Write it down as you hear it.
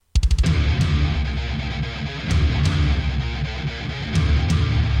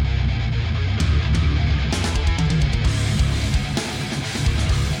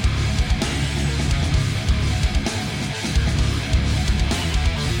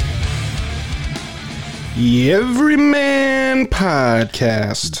The Everyman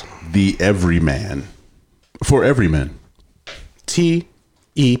Podcast. The Everyman. For Everyman. TEP.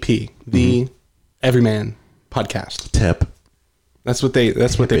 The Everyman Podcast. TEP. That's what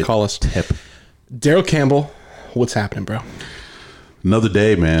they call us. TEP. Daryl Campbell, what's happening, bro? Another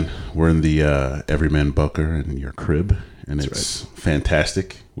day, man. We're in the Everyman Bunker in your crib, and it's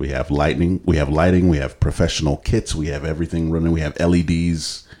fantastic. We have lighting. We have professional kits. We have everything running. We have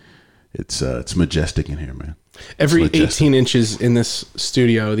LEDs. It's majestic in here, man. Every 18 inches in this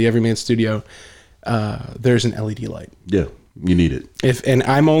studio, the Everyman studio, there's an LED light. Yeah, you need it.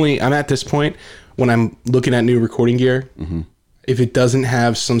 I'm at this point when I'm looking at new recording gear. Mm-hmm. If it doesn't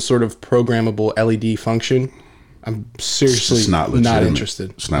have some sort of programmable LED function, I'm seriously not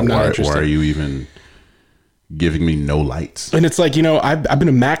interested. It's not. Why are you even giving me no lights? And it's like, I've been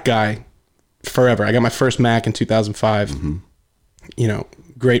a Mac guy forever. I got my first Mac in 2005. Mm-hmm.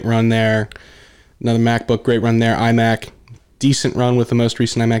 Great run there. Another MacBook, great run there. iMac, decent run with the most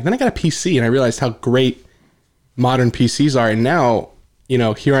recent iMac. Then I got a PC and I realized how great modern PCs are. And now,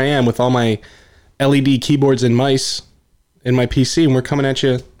 here I am with all my LED keyboards and mice in my PC, and we're coming at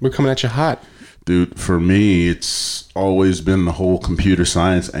you hot. Dude, for me, it's always been the whole computer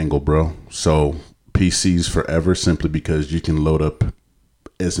science angle, bro. So PCs forever, simply because you can load up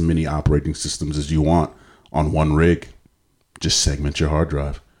as many operating systems as you want on one rig. Just segment your hard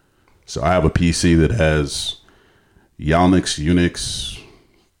drive. So I have a PC that has Unix,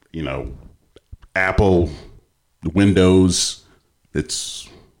 Apple, Windows. It's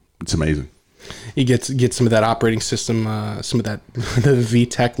amazing. You get some of that operating system, some of that the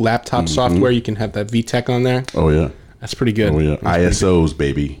VTech laptop software. You can have that VTech on there. Oh yeah, that's pretty good. Oh yeah, ISOs,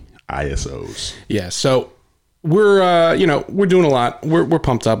 baby, ISOs. Yeah, so we're we're doing a lot. We're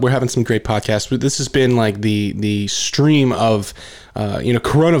pumped up. We're having some great podcasts. This has been like the stream of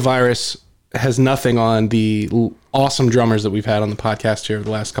coronavirus has nothing on the awesome drummers that we've had on the podcast here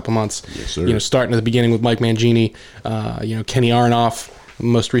the last couple months. Yes, sir. Starting at the beginning with Mike Mangini, Kenny Aronoff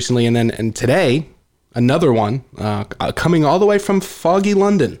most recently, and today another one coming all the way from foggy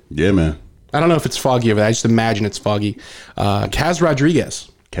London. Yeah, man. I don't know if it's foggy over there. I just imagine it's foggy. Kaz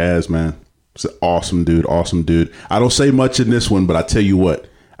Rodriguez. Kaz, man. It's an awesome dude. I don't say much in this one, but I tell you what,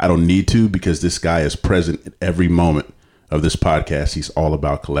 I don't need to, because this guy is present at every moment of this podcast. He's all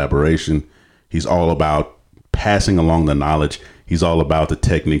about collaboration. He's all about passing along the knowledge. He's all about the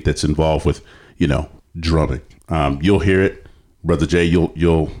technique that's involved with, drumming. You'll hear it. Brother Jay,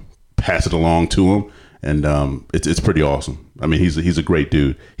 you'll pass it along to him, and it's pretty awesome. I mean, he's a great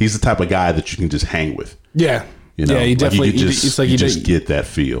dude. He's the type of guy that you can just hang with. Yeah. Yeah, you definitely. It's like you just get that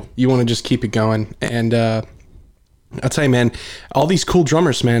feel. You want to just keep it going, and I'll tell you, man, all these cool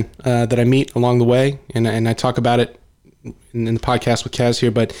drummers, man, that I meet along the way, and I talk about it in the podcast with Kaz here.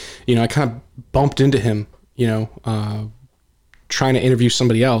 But I kind of bumped into him, trying to interview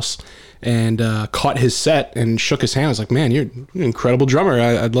somebody else, and caught his set and shook his hand. I was like, man, you're an incredible drummer.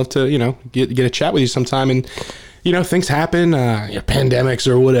 I'd love to, get a chat with you sometime. And things happen, pandemics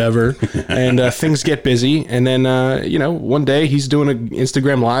or whatever, and things get busy. And then, one day he's doing an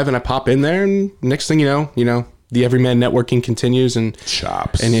Instagram live, and I pop in there, and next thing you know, the Everyman networking continues, and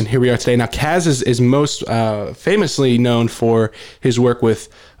chops. And then here we are today. Now, Kaz is most famously known for his work with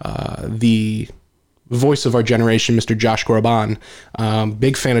the voice of our generation, Mr. Josh Groban.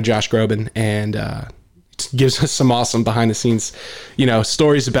 Big fan of Josh Groban, and gives us some awesome behind the scenes,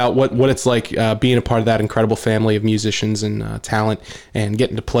 stories about what it's like being a part of that incredible family of musicians and talent, and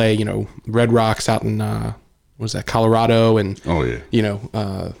getting to play, Red Rocks out in Colorado, and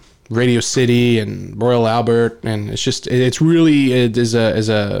Radio City and Royal Albert, and it's really as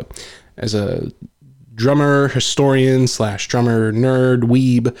a drummer historian / drummer nerd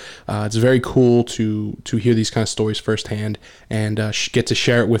weeb, it's very cool to hear these kind of stories firsthand, and get to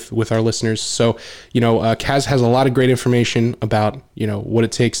share it with our listeners. So Kaz has a lot of great information about what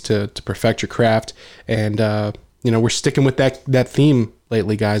it takes to perfect your craft, and we're sticking with that theme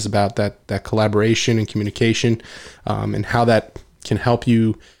lately, guys, about that collaboration and communication, and how that can help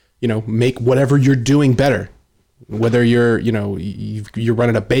you make whatever you're doing better, whether you're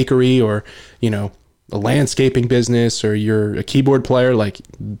running a bakery, or a landscaping business, or you're a keyboard player. Like,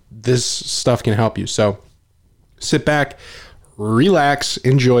 this stuff can help you. So sit back, relax,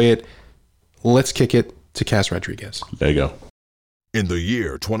 enjoy it. Let's kick it to Kaz Rodriguez. There you go. In the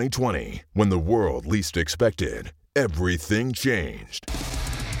year 2020, when the world least expected, everything changed.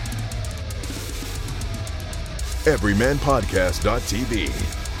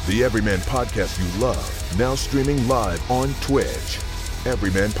 Everymanpodcast.tv. The Everyman Podcast you love, now streaming live on Twitch.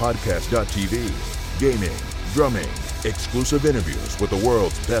 Everymanpodcast.tv. Gaming, drumming, exclusive interviews with the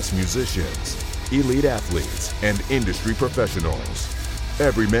world's best musicians. elite athletes, and industry professionals.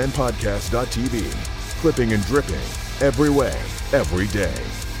 Everymanpodcast.tv. Clipping and dripping every way, every day.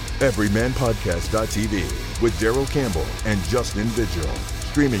 Everymanpodcast.tv with Daryl Campbell and Justin Vigil.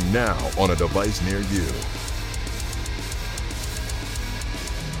 Streaming now on a device near you.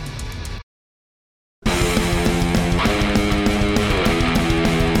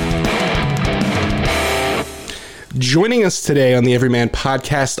 Joining us today on the Everyman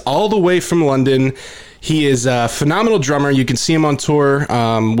Podcast, all the way from London, he is a phenomenal drummer. You can see him on tour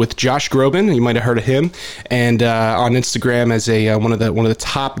with Josh Groban. You might have heard of him, and on Instagram as one of the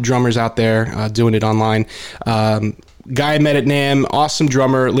top drummers out there, doing it online. Guy I met at NAMM, awesome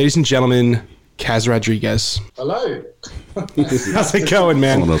drummer, ladies and gentlemen, Kaz Rodriguez. Hello. How's it going,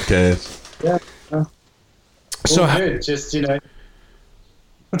 man? What's up, Kaz? Yeah. So good. Just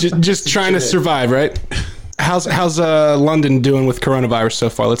just trying to survive, right? How's London doing with coronavirus so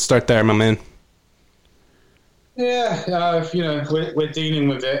far? Let's start there, my man. Yeah, we're dealing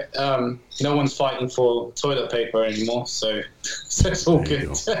with it. No one's fighting for toilet paper anymore, so it's all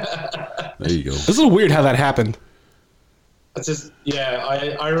good. There you go. It's a little weird how that happened.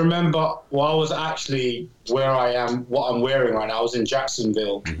 I remember I was actually where I am, what I'm wearing right now. I was in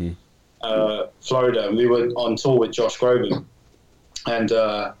Jacksonville, Florida, and we were on tour with Josh Groban, and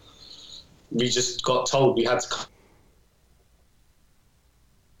we just got told we had to,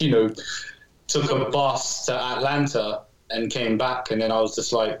 took a bus to Atlanta and came back, and then I was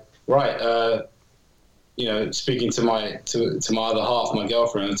just like, right, speaking to my other half, my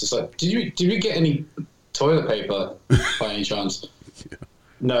girlfriend, it's just like, did we get any toilet paper by any chance? Yeah.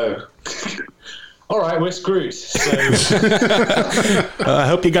 No. All right, we're screwed. So I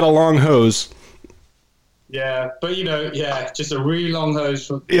hope you got a long hose. Yeah, but just a really long hose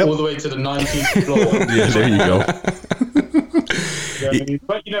from all the way to the 19th floor. Yeah, there you go.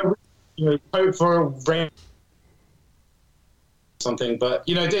 But hope for a rain something. But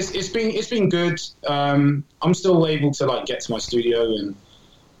it's been good. I'm still able to get to my studio, and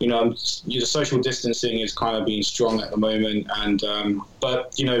the social distancing is kind of being strong at the moment. And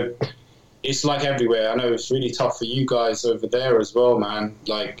but it's like everywhere. I know it's really tough for you guys over there as well, man.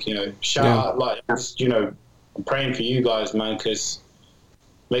 Shout out, I'm praying for you guys, man, because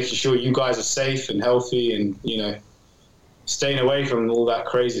making sure you guys are safe and healthy, and staying away from all that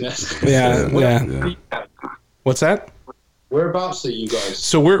craziness. Yeah. What's that? Whereabouts are you guys?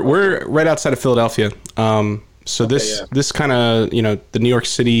 So we're right outside of Philadelphia. This kind of the New York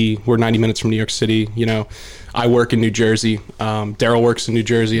City. We're 90 minutes from New York City. I work in New Jersey. Daryl works in New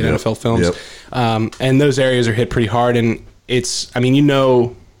Jersey at NFL Films, and those areas are hit pretty hard. And it's,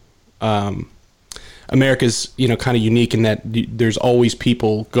 America's kind of unique in that there's always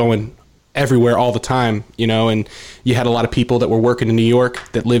people going everywhere all the time, and you had a lot of people that were working in New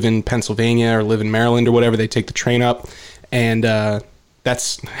York that live in Pennsylvania or live in Maryland or whatever. They take the train up, and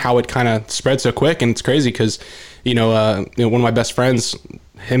that's how it kind of spread so quick. And it's crazy because one of my best friends,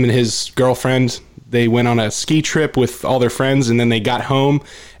 him and his girlfriend, they went on a ski trip with all their friends, and then they got home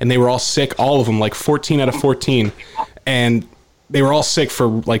and they were all sick, all of them, 14 out of 14, and they were all sick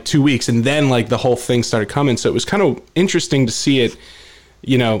for 2 weeks, and then the whole thing started coming. So it was kind of interesting to see it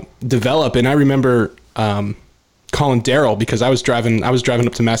develop. And I remember calling Daryl because I was driving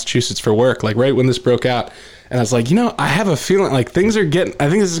up to Massachusetts for work, right when this broke out. And I was like, I have a feeling things are I think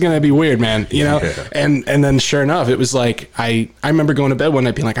this is going to be weird, man, Yeah. And then sure enough, it was I remember going to bed one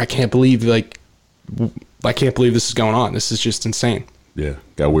night being I can't believe this is going on. This is just insane. Yeah.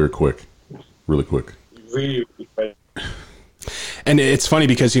 Got weird quick. Really quick. Really quick. And it's funny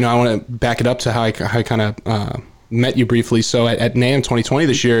because, I want to back it up to how I kind of met you briefly. So at NAMM 2020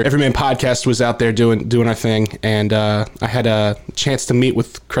 this year, Everyman Podcast was out there doing our thing. And I had a chance to meet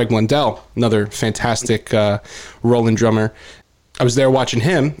with Craig Blundell, another fantastic Roland drummer. I was there watching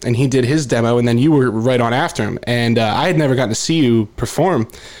him, and he did his demo, and then you were right on after him. And I had never gotten to see you perform.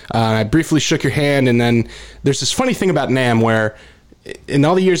 I briefly shook your hand, and then there's this funny thing about NAMM where in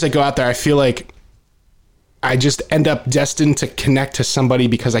all the years I go out there, I feel like I just end up destined to connect to somebody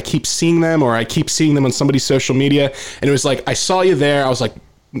because I keep seeing them, or I keep seeing them on somebody's social media. And it was I saw you there. I was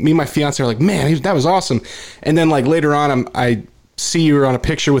me and my fiance were man, that was awesome. And then later on, I see you on a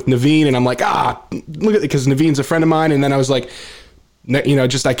picture with Naveen, and I'm look at it, because Naveen's a friend of mine. And then I was I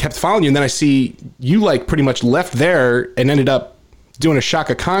kept following you. And then I see you pretty much left there and ended up doing a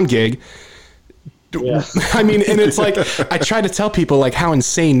Shaka Khan gig. Yeah. And it's I try to tell people how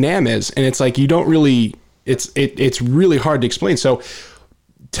insane NAMM is. And it's you don't really, it's really hard to explain. So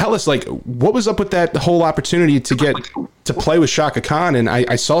tell us, what was up with that whole opportunity to get to play with Shaka Khan? And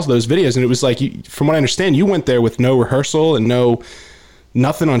I saw those videos, and it was from what I understand, you went there with no rehearsal and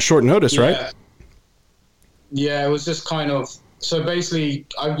nothing on short notice, right? Yeah, it was just kind of, so basically,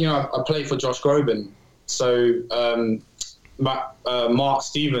 I play for Josh Groban. So Mark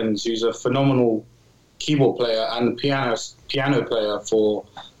Stevens, who's a phenomenal keyboard player and piano player for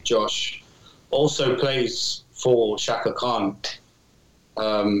Josh, also plays for Shaka Khan.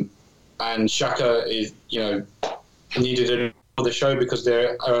 And Shaka is, needed it for the show because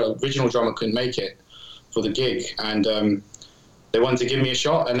their original drummer couldn't make it for the gig. And they wanted to give me a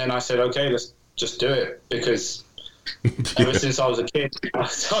shot. And then I said, okay, let's just do it. Because ever since I was a kid, I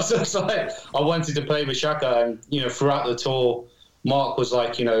was just like, I wanted to play with Shaka. And, throughout the tour, Mark was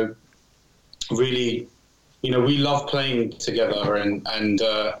like, really, we love playing together. And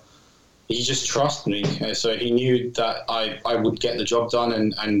he just trusted me. So he knew that I would get the job done,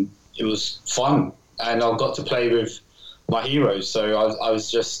 and it was fun. And I got to play with my heroes. So I was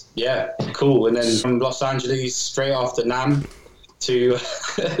just, cool. And then from Los Angeles, straight after NAMM to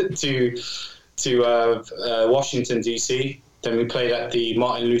Washington, D.C. Then we played at the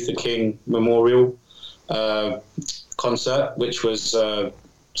Martin Luther King Memorial concert, which was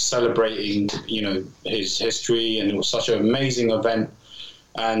celebrating, his history. And it was such an amazing event.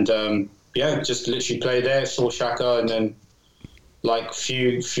 And, just literally played there, saw Shaka, and then like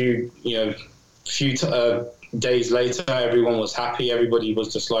few days later, everyone was happy. Everybody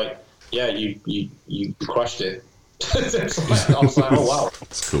was just like, yeah, you crushed it. I was like, oh wow,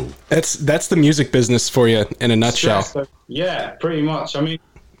 that's cool. That's the music business for you in a nutshell. Yeah, pretty much. I mean,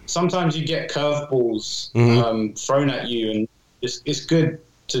 sometimes you get curveballs thrown at you, and it's good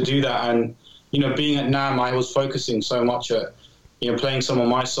to do that. And being at NAMM, I was focusing so much at playing some of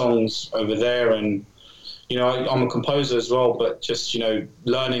my songs over there, and I'm a composer as well, but just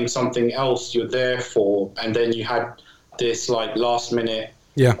learning something else you're there for. And then you had this like last minute,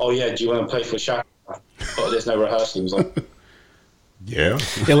 oh yeah, do you want to play for Shaka? But there's no rehearsals. Yeah.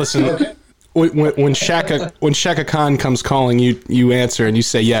 Listen, okay. when Shaka Khan comes calling, you answer and you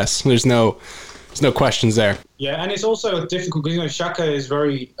say yes. There's no questions there. Yeah, and it's also difficult because Shaka is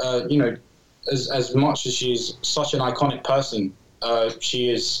very as much as she's such an iconic person, she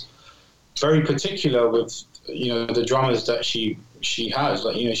is very particular with the drummers that she has.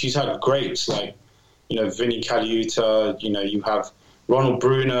 Like she's had greats like Vinnie Colaiuta. You have Ronald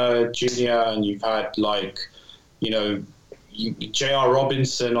Bruner Jr. and you've had like J.R.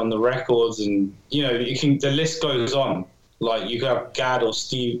 Robinson on the records, and the list goes on. Like you have Gad or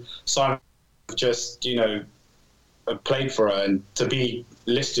Steve Simon just played for her, and to be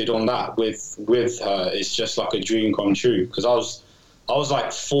listed on that with her is just like a dream come true. Because I was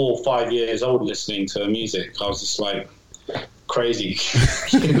like 4 or 5 years old listening to her music. I was just like crazy.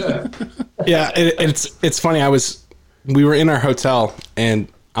 Yeah, it's funny. We were in our hotel and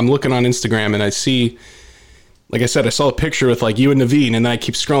I'm looking on Instagram and I see, like I said, I saw a picture with like you and Naveen, and then I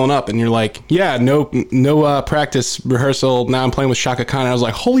keep scrolling up and you're like, yeah, no practice rehearsal. Now I'm playing with Shaka Khan. And I was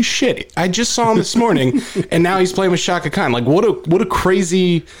like, holy shit, I just saw him this morning and now he's playing with Shaka Khan. Like what a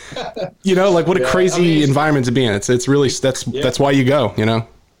crazy, what a crazy environment to be in. It's really, that's why you go,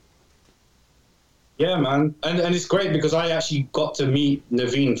 Yeah, man. And it's great because I actually got to meet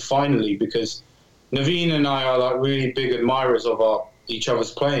Naveen finally, because Naveen and I are like really big admirers of each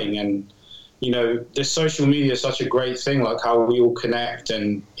other's playing. And this social media is such a great thing, like how we all connect.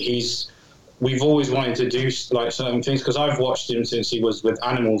 And we've always wanted to do like certain things, because I've watched him since he was with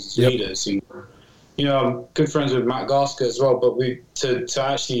Animals Leaders. And, I'm good friends with Matt Gasker as well, but to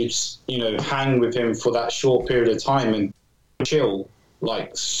actually, hang with him for that short period of time and chill,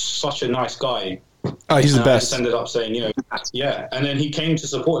 like such a nice guy. Oh, he's the best. Ended up saying, yeah. And then he came to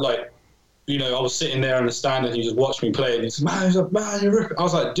support, like, I was sitting there in the stand and he just watched me play, and he said, man, you're I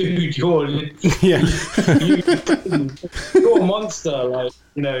was like, dude, you're a monster. Like,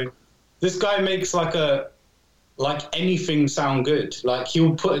 this guy makes like anything sound good. Like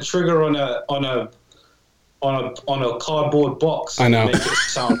he'll put a trigger on a cardboard box and make it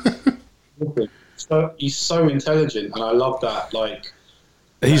sound good. So he's so intelligent, and I love that. Like,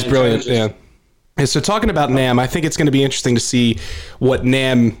 he's brilliant. Yeah. So talking about NAMM, I think it's going to be interesting to see what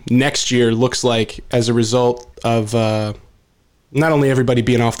NAMM next year looks like as a result of not only everybody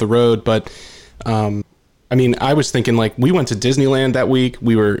being off the road, but I was thinking, like, we went to Disneyland that week.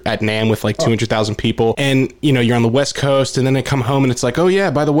 We were at NAMM with like 200,000 people, and you're on the West Coast, and then they come home and it's like, oh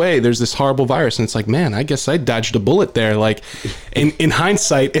yeah, by the way, there's this horrible virus, and it's like, man, I guess I dodged a bullet there. Like, in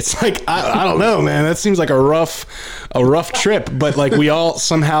hindsight, it's like I don't know, man. That seems like a rough trip, but like we all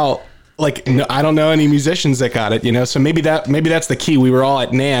somehow. Like, no, I don't know any musicians that got it, so maybe that's the key. We were all at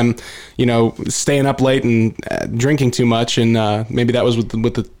NAMM, staying up late and drinking too much, and maybe that was what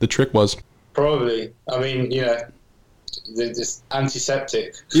the trick was. Probably. I mean, this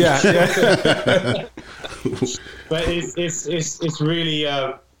antiseptic. Yeah. But it's really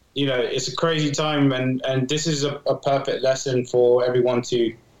it's a crazy time, and this is a perfect lesson for everyone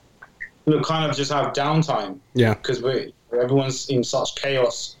to kind of just have downtime. Yeah, because everyone's in such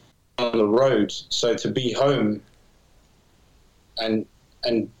chaos on the road, so to be home and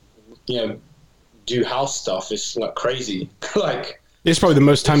do house stuff is like crazy. Like, it's probably the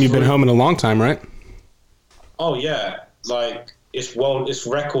most time you've been home in a long time, right? Oh yeah, like it's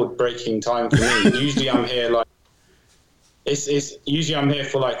record breaking time for me. Usually I'm here like it's usually I'm here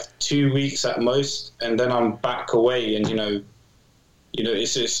for like 2 weeks at most, and then I'm back away, and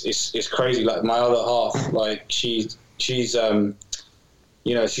it's crazy. Like my other half, like she's she's always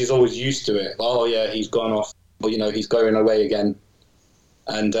used to it. Oh yeah, he's gone off, or he's going away again,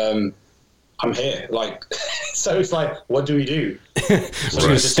 and I'm here. Like, so it's like, what do we do? Just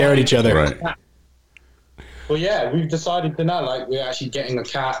gonna stare at each other. Right. Well, yeah, we've decided to now, like, we're actually getting a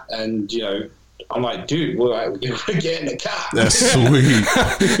cat, and I'm like, dude, we're getting a cat. That's sweet.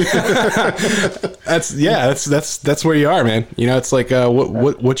 That's where you are, man. It's like,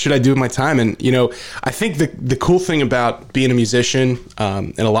 what should I do with my time? And I think the cool thing about being a musician,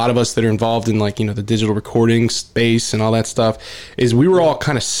 and a lot of us that are involved in like the digital recording space and all that stuff, is we were all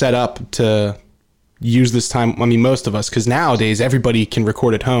kind of set up to use this time. I mean, most of us, because nowadays everybody can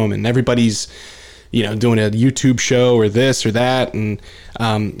record at home, and everybody's doing a YouTube show or this or that. And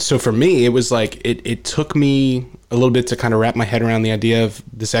so for me, it was like, it took me a little bit to kind of wrap my head around the idea of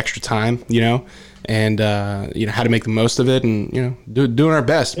this extra time, and, how to make the most of it, and, doing our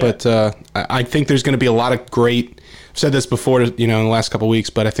best. Yeah. But I think there's going to be a lot of great, I've said this before, in the last couple of weeks,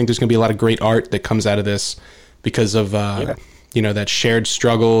 but I think there's going to be a lot of great art that comes out of this because of, that shared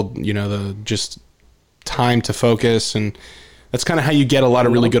struggle, the just time to focus. And that's kind of how you get a lot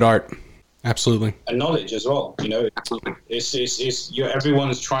of really good art. Absolutely. And knowledge as well, it's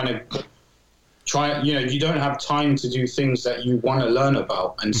everyone's trying to you don't have time to do things that you want to learn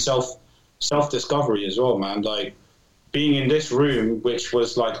about, and self-discovery as well, man. Like being in this room, which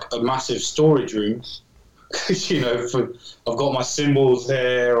was like a massive storage room, I've got my cymbals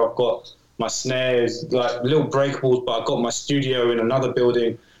there, I've got my snares, like little breakables, but I've got my studio in another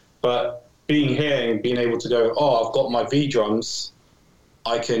building. But being here and being able to go, I've got my V drums,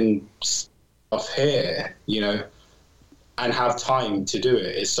 I can off here, and have time to do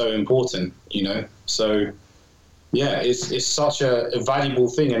it is so important, So, yeah, it's such a valuable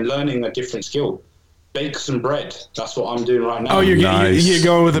thing, and learning a different skill. Bake some bread. That's what I'm doing right now. Oh, you're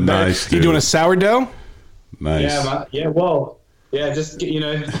going with a nice, you're doing a sourdough? Nice. Yeah, man. Yeah, well, yeah, just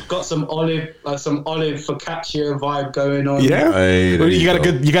got some olive focaccia vibe going on. Yeah, you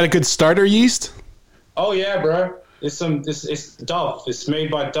got a good starter yeast. Oh yeah, bro. It's Dove. It's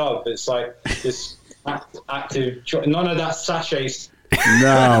made by Dove. It's like this active. None of that sachet.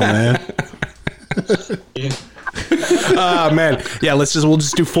 No, man. Man. Yeah, we'll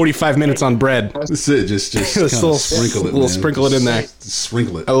just do 45 minutes on bread. That's it. Just sprinkle it. Sprinkle it in there.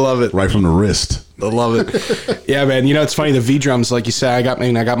 Sprinkle it. I love it. Right from the wrist. I love it. Yeah, man. It's funny. The V drums, like you said, I got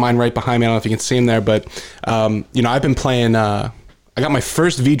mine right behind me. I don't know if you can see them there, but I've been playing. I got my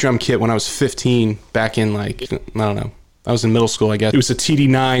first V drum kit when I was 15, back in like, I don't know, I was in middle school, I guess. It was a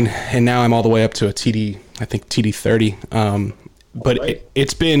TD9, and now I'm all the way up to a TD30. But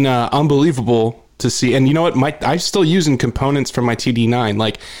it's been unbelievable to see. And you know what? I'm still using components from my TD9.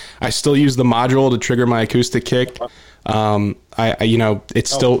 Like, I still use the module to trigger my acoustic kick. It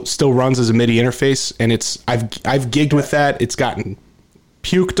still runs as a MIDI interface, and I've gigged with that. It's gotten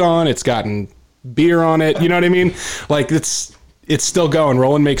puked on. It's gotten beer on it. You know what I mean? Like, it's still going.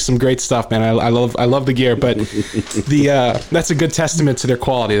 Roland makes some great stuff, man. I love the gear, but that's a good testament to their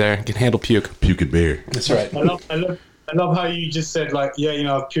quality there. It can handle puke. Puke and beer. That's right. I love how you just said, like, yeah,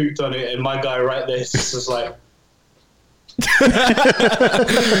 I've puked on it, and my guy right there is just like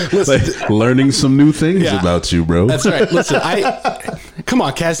learning some new things about you, bro. That's right. Listen, come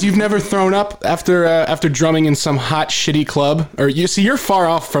on, Kaz. You've never thrown up after drumming in some hot, shitty club, or you're far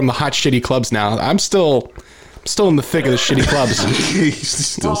off from the hot, shitty clubs now. I'm still in the thick of the shitty clubs.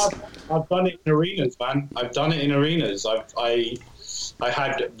 I've done it in arenas, man. I've done it in arenas. I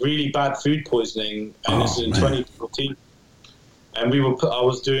had really bad food poisoning, and this is in 2014. And I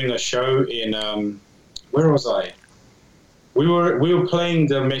was doing a show in where was I? We were playing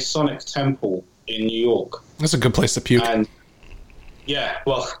the Masonic Temple in New York. That's a good place to puke. And yeah,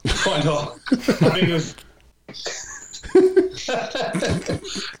 well, why not? I think it was.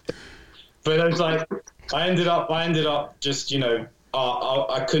 But I was like, I ended up just, I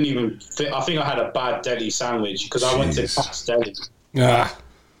couldn't even I think I had a bad deli sandwich because I went to Cat's Deli. Yeah.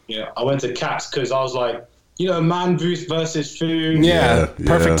 I went to Cat's because I was like, man versus food. Yeah,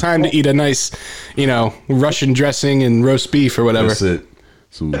 perfect time to eat a nice, Russian dressing and roast beef or whatever. That's it.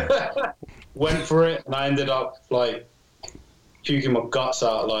 Went for it, and I ended up like puking my guts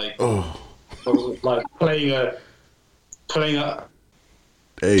out, like playing a.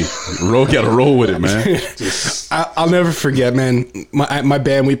 Hey, gotta roll with it, man. I'll never forget, man. My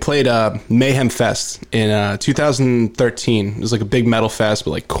band, we played Mayhem Fest in 2013. It was like a big metal fest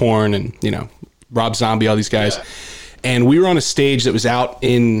with like Korn and Rob Zombie, all these guys. Yeah. And we were on a stage that was out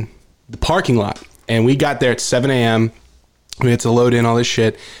in the parking lot, and we got there at 7 a.m. We had to load in all this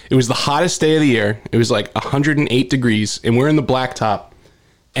shit. It was the hottest day of the year. It was like 108 degrees, and we're in the blacktop,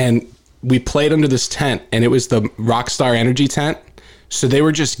 and we played under this tent, and it was the Rockstar Energy tent. So they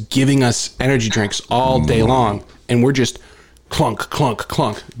were just giving us energy drinks all day long, and we're just clunk, clunk,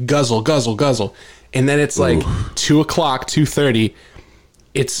 clunk, guzzle, guzzle, guzzle. And then it's like 2 o'clock, 2:30.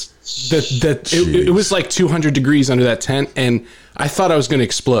 It's it was like 200 degrees under that tent, and I thought I was going to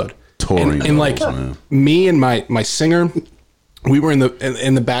explode. And like me and my singer, we were in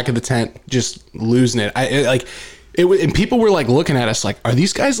the back of the tent just losing it. And people were like looking at us like, are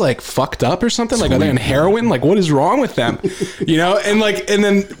these guys like fucked up or something? Like, are they on heroin? Like, what is wrong with them? But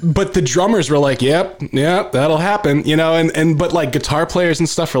the drummers were like, yep, that'll happen. But like guitar players and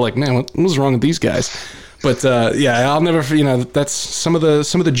stuff were like, man, what was wrong with these guys? But I'll never, that's some of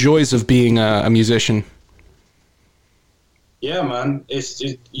the joys of being a musician. Yeah, man,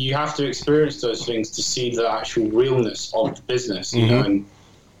 you have to experience those things to see the actual realness of the business, you know, and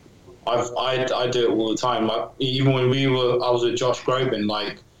I do it all the time. Like, even when I was with Josh Groban,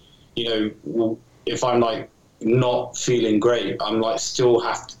 like, if I'm like not feeling great, I'm like still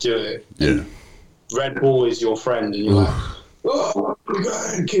have to do it. Yeah. And Red Bull is your friend, and you're like, oh,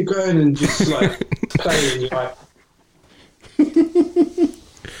 keep going, and just like play, and you're like.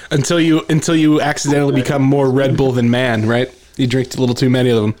 Until you accidentally become more Red Bull than man, right? You drink a little too many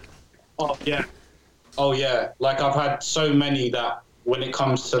of them. Oh yeah. Like I've had so many that when it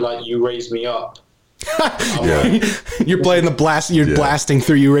comes to like You Raise Me Up, like, you're playing the blast. You're blasting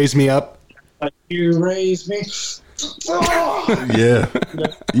through You Raise Me Up. Like, you raise me. Yeah,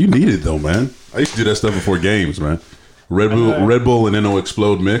 you need it though, man. I used to do that stuff before games, man. Red Bull and NO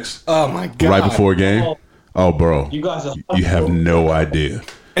Explode mix. Oh my god! Right before a game. Oh, bro, you guys are. You have no idea.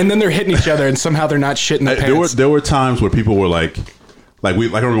 And then they're hitting each other, and somehow they're not shitting their pants. There were times where people were like I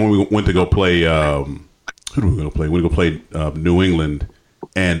remember when we went to go play. Who did we go play? We went to go play New England,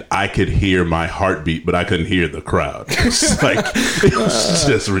 and I could hear my heartbeat, but I couldn't hear the crowd. It was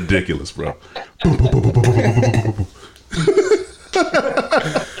just ridiculous, bro.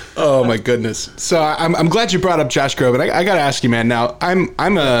 Oh my goodness! So I'm glad you brought up Josh Groban. I got to ask you, man. Now I'm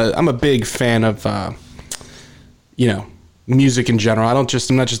a big fan of music in general. I'm not just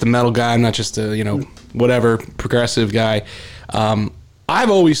a metal guy. I'm not just a whatever progressive guy. I've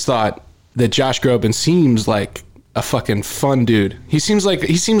always thought that Josh Groban seems like a fucking fun dude. He seems like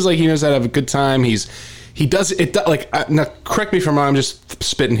he knows how to have a good time. He does it like now. Correct me if I'm wrong. I'm just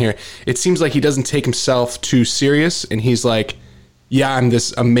spitting here. It seems like he doesn't take himself too serious, and he's like, yeah, I'm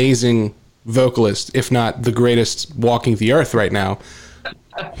this amazing vocalist, if not the greatest walking the earth right now.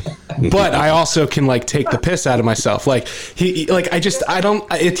 But I also can like take the piss out of myself. Like he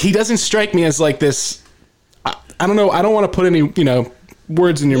doesn't strike me as like this. I don't know. I don't want to put any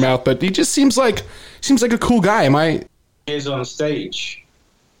words in your mouth, but he just seems like a cool guy. Am I? Is on stage,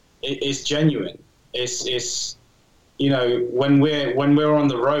 it's genuine. It's when we're on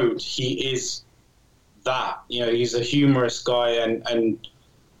the road, he is that. He's a humorous guy, and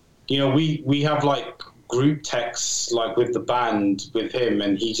we have like group texts like with the band with him,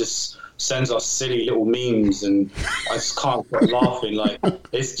 and he just sends us silly little memes, and I just can't stop laughing. Like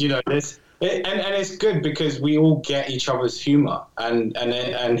it's and it's good because we all get each other's humor, and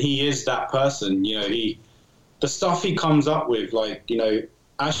he is that person. The stuff he comes up with, like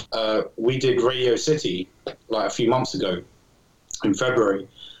we did Radio City like a few months ago in February,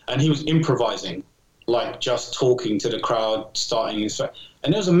 and he was improvising, like just talking to the crowd, starting his.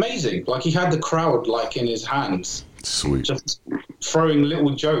 And it was amazing. Like he had the crowd like in his hands, sweet, just throwing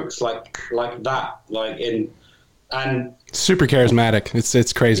little jokes like that, and super charismatic.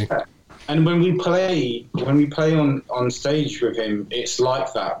 It's crazy. Yeah. And when we play on stage with him, it's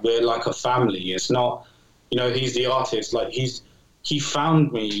like that. We're like a family. It's not, he's the artist. Like he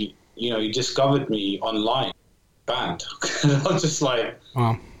found me. He discovered me online, band. I was just like,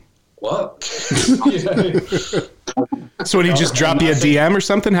 wow. What? So would he just drop you a DM or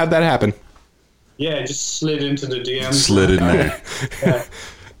something? How'd that happen? Yeah, it just slid into the DM. Slid in there.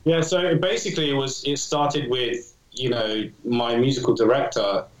 Yeah. So basically, it started with my musical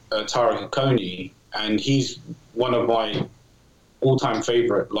director Tara Kakoni and he's one of my all-time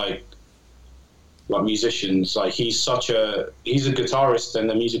favorite like musicians. Like he's a guitarist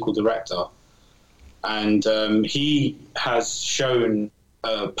and a musical director, and he has shown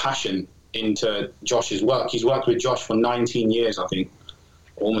passion into Josh's work. He's worked with Josh for 19 years, I think,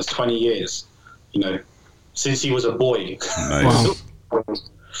 almost 20 years, since he was a boy. Nice.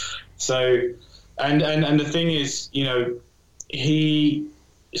 So, and the thing is, he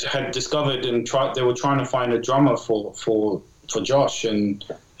had discovered they were trying to find a drummer for Josh, and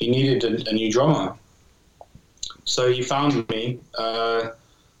he needed a new drummer. So he found me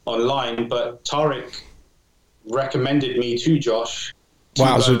online, but Tarek recommended me to Josh.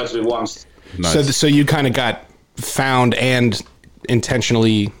 Wow. Nice. So you kind of got found and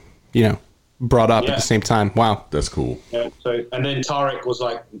intentionally, brought up at the same time. Wow. That's cool. Yeah. So, and then Tarek was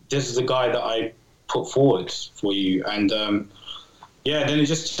like, "This is the guy that I put forward for you." And then it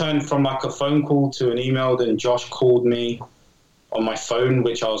just turned from like a phone call to an email. Then Josh called me on my phone,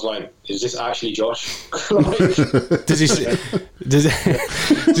 which I was like, "Is this actually Josh?" Does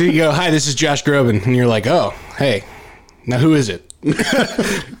he go, "Hi, this is Josh Groban," and you're like, "Oh, hey, now who is it?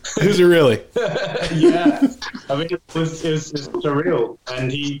 Who's it really?" Yeah, I mean, it was surreal,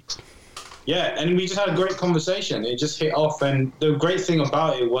 and and we just had a great conversation. It just hit off, and the great thing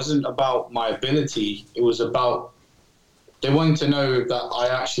about it wasn't about my ability. It was about they wanted to know that I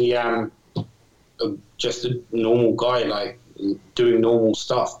actually am just a normal guy, like doing normal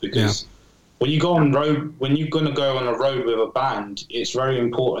stuff. Because when you're going to go on a road with a band, it's very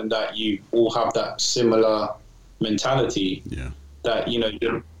important that you all have that similar mentality. Yeah. That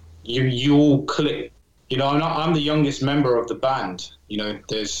you all click. I'm the youngest member of the band.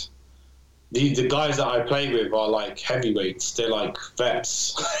 There's the guys that I play with are like heavyweights. They're like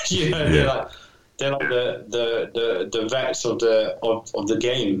vets. They're like the vets of the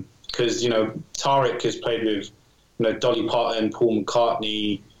game. Because Tarek has played with Dolly Parton, Paul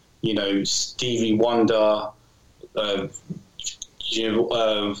McCartney, Stevie Wonder,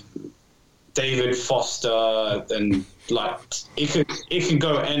 David Foster, and like it can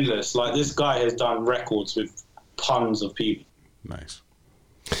go endless. Like this guy has done records with tons of people. Nice.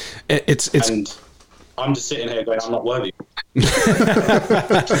 It's and I'm just sitting here going, I'm not worthy.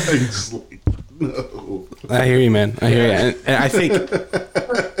 No. I hear you, man. I hear you, and I think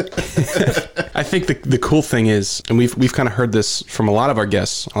I think the cool thing is, and we've kind of heard this from a lot of our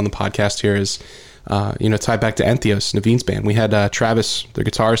guests on the podcast here, is tied back to Entheos, Naveen's band. We had Travis, the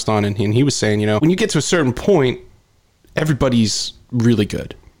guitarist, on, and he was saying, when you get to a certain point, everybody's really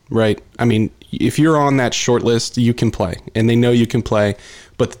good, right? I mean, if you're on that short list, you can play, and they know you can play.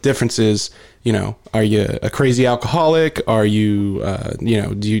 But the difference is, are you a crazy alcoholic? Are you, are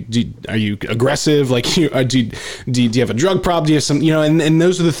you aggressive? Like, do you have a drug problem? Do you have some, and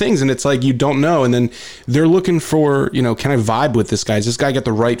those are the things. And it's like, you don't know. And then they're looking for, can I vibe with this guy? Does this guy get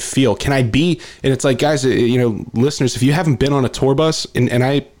the right feel? Can I be? And it's like, guys, listeners, if you haven't been on a tour bus, and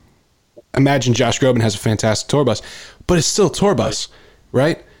I imagine Josh Groban has a fantastic tour bus, but it's still a tour bus,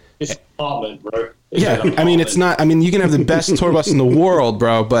 right? It's an apartment, bro. I mean, it's not. I mean, you can have the best tour bus in the world,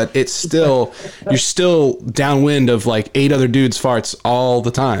 bro, but it's still you're still downwind of like 8 other dudes' farts all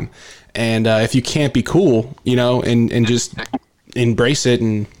the time. And if you can't be cool, and just embrace it,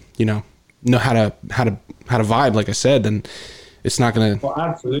 and know how to vibe, like I said, then it's not gonna. Well,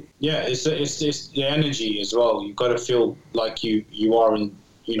 absolutely, yeah. It's the energy as well. You've got to feel like you are in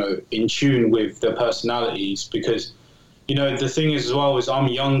tune with the personalities, because the thing is as well is I'm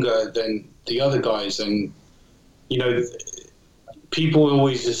younger than the other guys, and people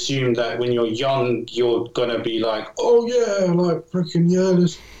always assume that when you're young you're gonna be like, oh yeah, like freaking yeah,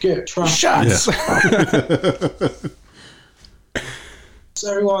 let's get trapped. Shots. Yeah.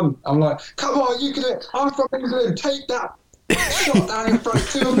 Everyone, I'm like, come on, you can. I'm from England. Take that shot down in front.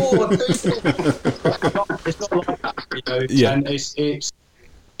 2 more. It's not like that, Yeah. And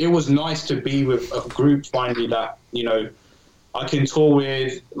it was nice to be with a group finally that I can tour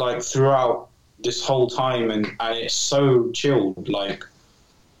with like throughout this whole time, and it's so chilled. Like,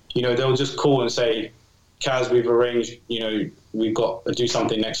 they'll just call and say, Kaz, we've arranged, we've got to do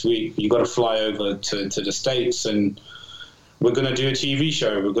something next week. You got to fly over to the States, and we're going to do a TV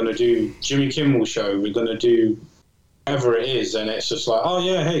show. We're going to do Jimmy Kimmel show. We're going to do whatever it is. And it's just like, oh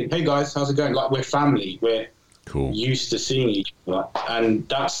yeah, hey guys, how's it going? Like, we're family. We're cool. Used to seeing each other. And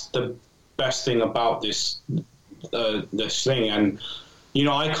that's the best thing about this thing. And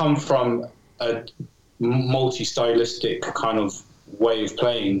I come from a multi-stylistic kind of way of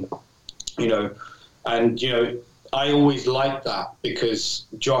playing, and I always like that, because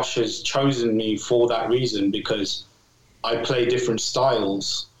Josh has chosen me for that reason, because I play different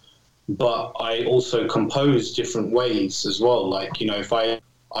styles but I also compose different ways as well. Like, if I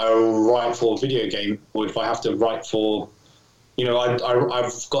write for a video game, or if I have to write for,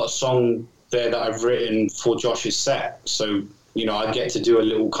 I've got a song there that I've written for Josh's set. So, I get to do a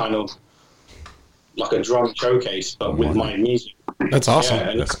little kind of like a drum showcase, but with my music. That's awesome.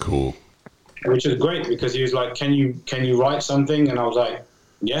 Yeah, That's cool. Which is great, because he was like, can you write something? And I was like,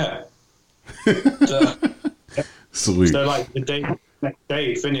 yeah. Sweet. So like next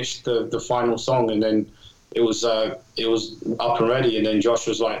day finished the final song, and then it was up and ready, and then Josh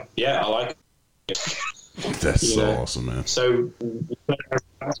was like, yeah, I like it. That's so awesome, man. So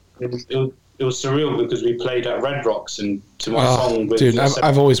it was surreal, because we played at Red Rocks, and to my song with, dude,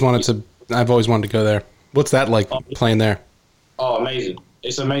 I've always wanted to go there. What's that like, playing there? Oh, amazing.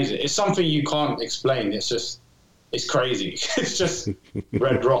 It's amazing. It's something you can't explain. It's crazy. It's just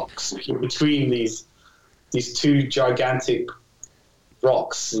Red Rocks between these two gigantic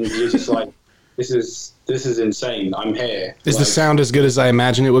rocks, and you're just like, this is insane. I'm here. Is the sound as good as I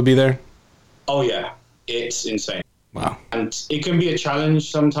imagine it would be there? Oh yeah, it's insane. Wow. And it can be a challenge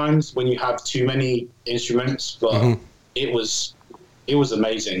sometimes when you have too many instruments, but it was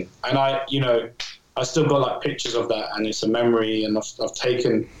amazing. And I still got like pictures of that, and it's a memory, and I've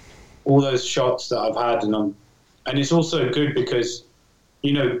taken all those shots that I've had, and it's also good because,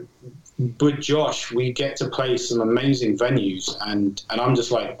 with Josh, we get to play some amazing venues, and I'm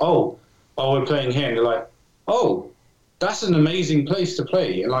just like, oh, we're playing here, and they're like, oh, that's an amazing place to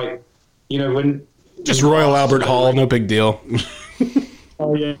play. And like, when just Royal Albert Hall, no big deal.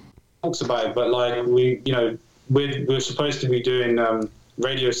 Oh yeah, talks about it, but like we're supposed to be doing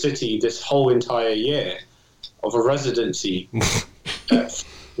Radio City this whole entire year of a residency at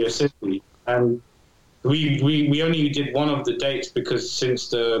Radio City, and we only did one of the dates because since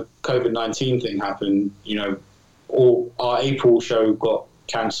the COVID-19 thing happened, all our April show got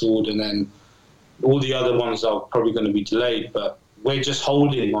cancelled, and then all the other ones are probably going to be delayed, but we're just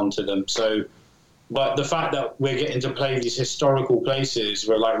holding on to them. So, but the fact that we're getting to play these historical places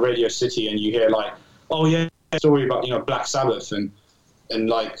where like Radio City, and you hear like, oh yeah, story about Black Sabbath, and I'm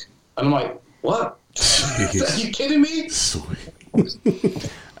like, what? Are you kidding me? Sweet.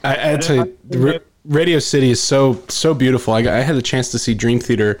 I tell you, Radio City is so beautiful. I had a chance to see Dream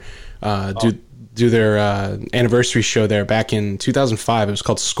Theater do their anniversary show there back in 2005. It was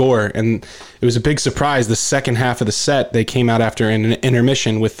called Score, and it was a big surprise. The second half of the set, they came out after an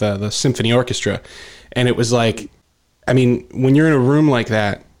intermission with the symphony orchestra, and it was like, I mean, when you're in a room like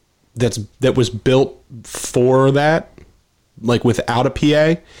that was built for that, like without a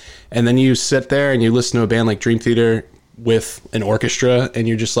PA, and then you sit there and you listen to a band like Dream Theater with an orchestra, and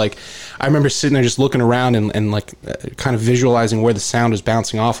you're just like, I remember sitting there just looking around and like kind of visualizing where the sound is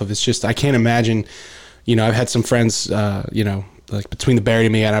bouncing off of. It's just, I can't imagine, I've had some friends, like between the Barry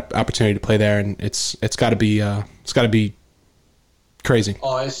and me, I had an opportunity to play there, and it's gotta be crazy.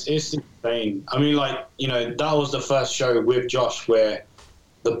 Oh, it's insane. I mean, like, that was the first show with Josh where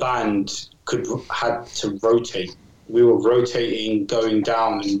the band had to rotate. We were rotating, going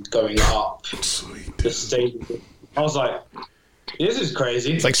down and going up. Sweet. The stage. I was like, this is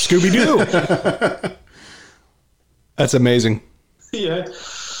crazy. It's like Scooby-Doo. That's amazing. Yeah.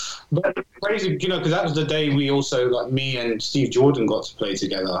 But it's crazy, because that was the day we also, like, me and Steve Jordan got to play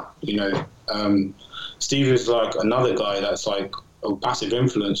together. Steve is like another guy that's like a massive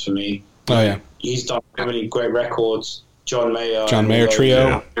influence for me. Oh, yeah. He's done so many great records. John Mayer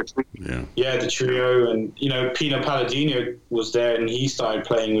Trio. Yeah, the trio. And, Pino Palladino was there, and he started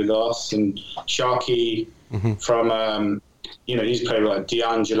playing with us. And Sharky from, he's played like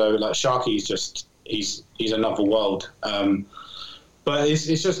D'Angelo. Like, Sharky's just, he's another world. But it's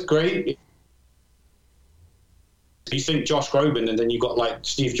just great. You think Josh Groban, and then you got like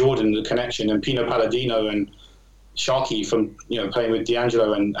Steve Jordan, the connection, and Pino Palladino and Sharky from, playing with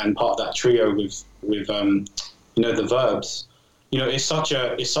D'Angelo and part of that trio with the Verbs. It's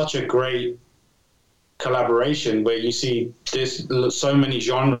such a great collaboration where you see there's so many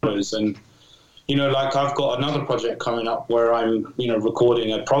genres, and like I've got another project coming up where I'm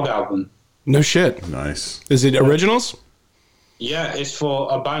recording a prog album. No shit. Nice. Is it originals? Yeah, it's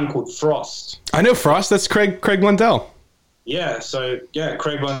for a band called Frost. I know Frost. That's Craig Blundell. Yeah, so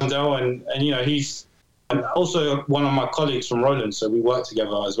Craig Blundell, and he's also one of my colleagues from Roland, so we work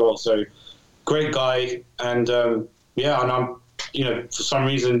together as well. So great guy, and and I'm for some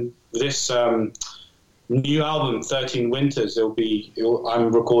reason this new album 13 Winters,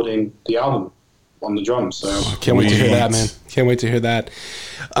 I'm recording the album on the drums. So can't wait to hear that, man. Can't wait to hear that.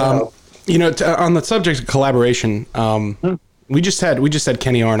 On the subject of collaboration, we just had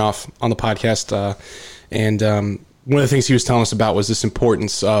Kenny Aronoff on the podcast, and one of the things he was telling us about was this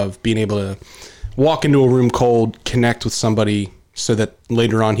importance of being able to walk into a room cold, connect with somebody so that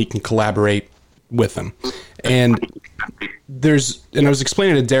later on he can collaborate with them. And I was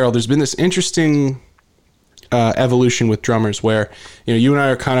explaining to Daryl, there's been this interesting evolution with drummers where, you and I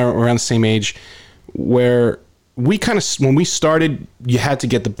are kind of around the same age, where we kind of, when we started, you had to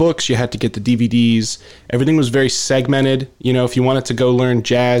get the books, you had to get the DVDs. Everything was very segmented. If you wanted to go learn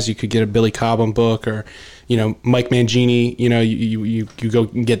jazz, you could get a Billy Cobham book, or, Mike Mangini, you go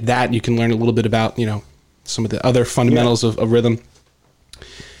and get that, and you can learn a little bit about, some of the other fundamentals of rhythm.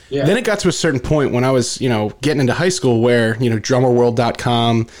 Yeah. Then it got to a certain point when I was, getting into high school where,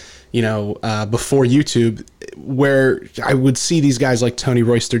 drummerworld.com, before YouTube, where I would see these guys like Tony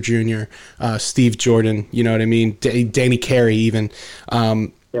Royster Jr., Steve Jordan, you know what I mean? Danny Carey even.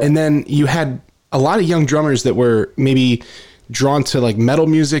 And then you had a lot of young drummers that were maybe drawn to like metal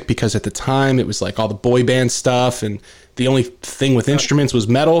music because at the time it was like all the boy band stuff and the only thing with instruments was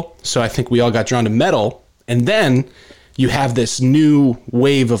metal. So I think we all got drawn to metal. And then you have this new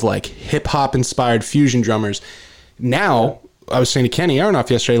wave of like hip hop inspired fusion drummers. Now, I was saying to Kenny Aronoff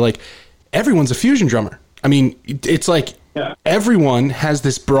yesterday, like everyone's a fusion drummer. I mean, it's like everyone has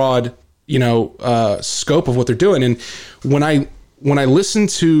this broad, scope of what they're doing. And when I listen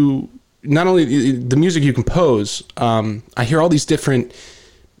to not only the music you compose, I hear all these different,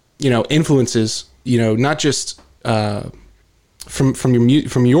 influences, not just from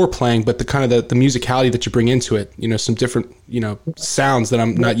your playing, but the kind of the musicality that you bring into it, some different, sounds that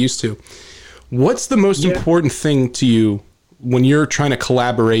I'm not used to. What's the most important thing to you when you're trying to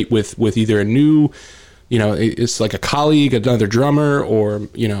collaborate with either a new, it's like a colleague, another drummer, or,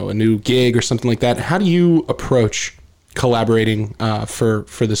 a new gig or something like that? How do you approach collaborating for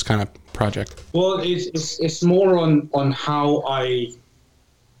this kind of project? Well, it's more on how I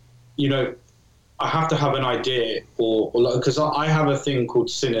have to have an idea, or because I have a thing called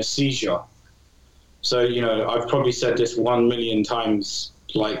synesthesia. So, I've probably said this 1 million times,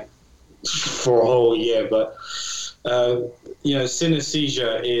 like for a whole year, but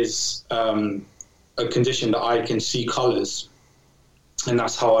synesthesia is a condition that I can see colors, and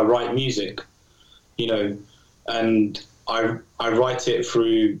that's how I write music, and I write it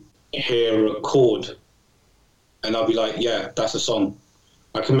through hear a chord, and I'll be like, yeah, that's a song.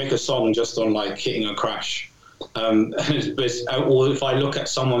 I can make a song just on like hitting a crash, or if I look at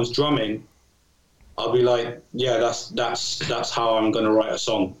someone's drumming, I'll be like, yeah, that's how I'm going to write a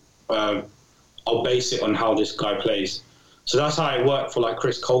song. I'll base it on how this guy plays. So that's how I work for like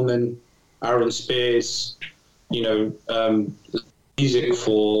Chris Coleman, Aaron Spears, music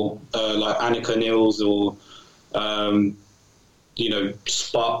for like Annika Nils, or Robert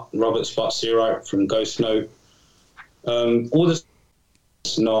Spot Seawright from Ghost Note. All this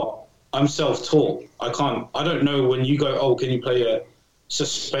I'm self-taught. I don't know when you go, oh, can you play a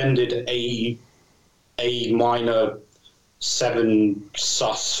suspended A minor 7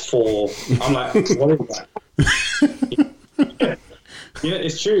 sus 4? I'm like, what is that? Yeah,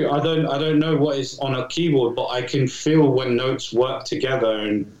 it's true. I don't know what is on a keyboard, but I can feel when notes work together.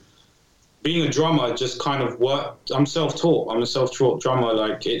 And being a drummer just kind of worked. I'm self-taught. I'm a self-taught drummer.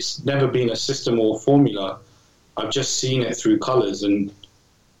 Like, it's never been a system or formula. I've just seen it through colors, and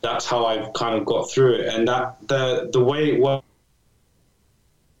that's how I've kind of got through it. And that the way it worked,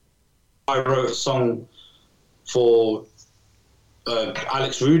 I wrote a song for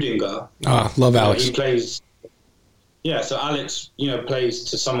Alex Rudinger. Love Alex. He plays. Yeah, so Alex, plays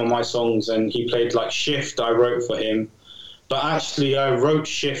to some of my songs, and he played like Shift. I wrote for him, but actually I wrote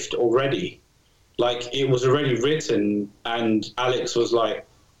Shift already. Like, it was already written, and Alex was like,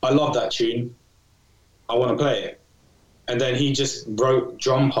 I love that tune. I want to play it. And then he just wrote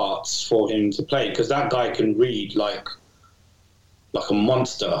drum parts for him to play, because that guy can read like a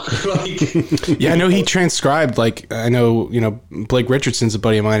monster. Yeah, I know he transcribed, I know, Blake Richardson's a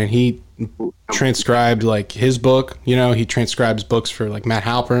buddy of mine, and he transcribed like his book, he transcribes books for like Matt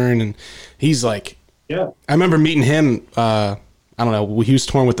Halpern, and he's like, I remember meeting him, I don't know, he was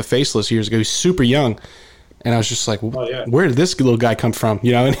touring with the Faceless years ago. He's super young. And I was just like, where did this little guy come from?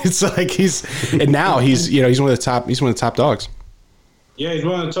 And it's like now he's one of the top dogs. Yeah, he's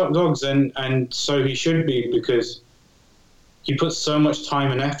one of the top dogs, and so he should be, because he puts so much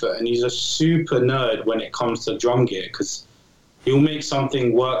time and effort, and he's a super nerd when it comes to drum gear, because he'll make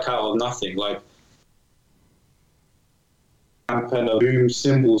something work out of nothing, like a boom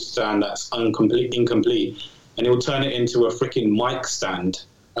cymbal stand that's incomplete, and he'll turn it into a freaking mic stand.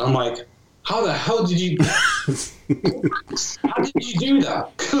 And I'm like, how the hell did you do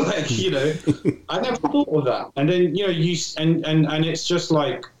that? I never thought of that. And then, and it's just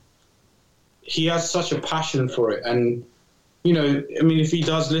like, he has such a passion for it. And, you know, I mean, if he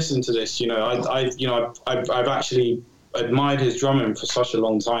does listen to this, you know, I've actually admired his drumming for such a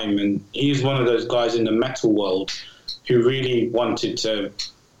long time. And he's one of those guys in the metal world who really wanted to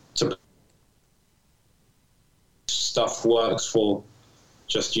stuff works for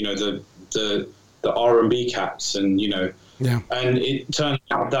just, you know, the R&B cats, and, you know, and it turned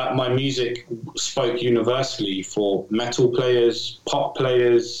out that my music spoke universally for metal players, pop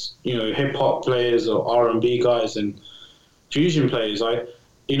players, you know, hip hop players, or R&B guys, and fusion players.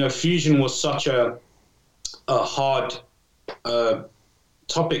 You know, fusion was such a hard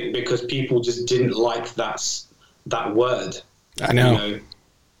topic because people just didn't like that word. I know. You know,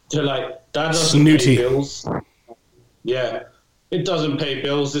 they're like, that doesn't snooty. pay bills. Yeah, it doesn't pay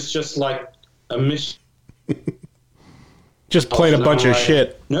bills. It's just like a mission. Just played a bunch of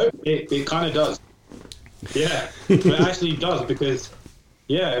shit. No, it kind of does. Yeah, it actually does, because,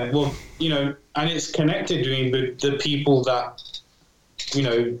 yeah, well, you know, and it's connected with the people that, you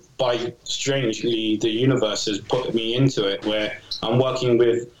know, by strangely the universe has put me into it, where I'm working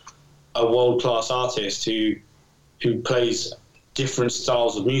with a world-class artist who plays different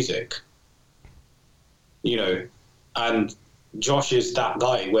styles of music, you know, and Josh is that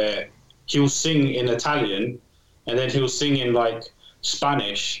guy where he'll sing in Italian and then he'll sing in like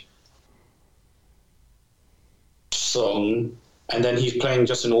Spanish song, and then he's playing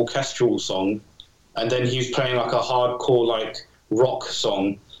just an orchestral song, and then he's playing like a hardcore like rock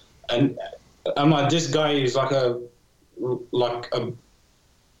song, and I'm like, this guy is like a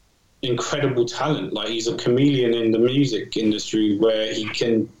incredible talent. Like, he's a chameleon in the music industry where he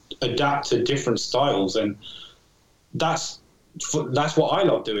can adapt to different styles, and that's what I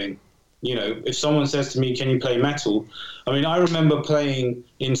love doing. You know, if someone says to me, can you play metal? I mean, I remember playing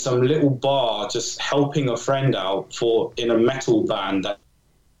in some little bar, just helping a friend out in a metal band, that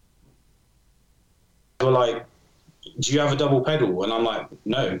they were like, do you have a double pedal? And I'm like,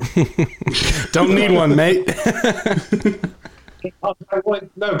 no. Don't need one, mate. No,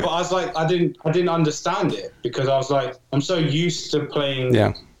 but I was like, I didn't understand it, because I was like, I'm so used to playing.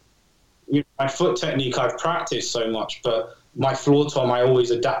 Yeah. You know, my foot technique, I've practiced so much, but my floor tom, I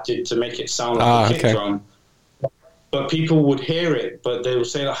always adapted to make it sound like a kick drum. But people would hear it, but they would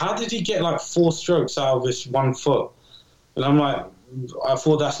say, like, how did he get like 4 strokes out of his one foot? And I'm like, I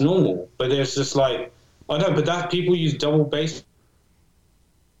thought that's normal. But there's just like, I know, but that people use double bass.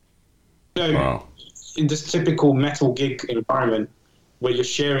 You know, in this typical metal gig environment where you're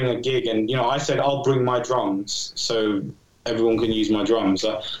sharing a gig, and, you know, I said, I'll bring my drums so everyone can use my drums.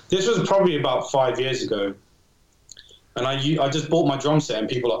 This was probably about 5 years ago. And I just bought my drum set, and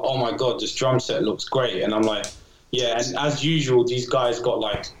people are like, oh my God, this drum set looks great. And I'm like, yeah. And as usual, these guys got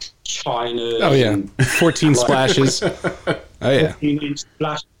like China. Oh yeah, 14 splashes. Oh yeah, 14-inch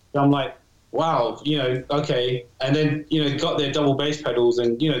splashes. I'm like, wow, you know, okay. And then, you know, got their double bass pedals,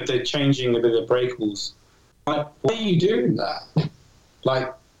 and, you know, they're changing a bit of breakables. Like, why are you doing that?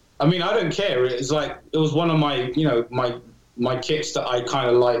 Like, I mean, I don't care. It's like, it was one of my, you know, my kits that I kind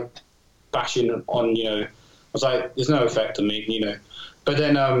of like bashing on, you know. I was like, there's no effect on me, you know. But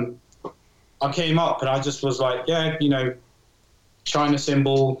then I came up, and I just was like, yeah, you know, China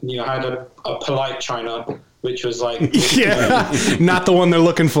symbol, you know, I had a polite China, which was like... yeah, not the one they're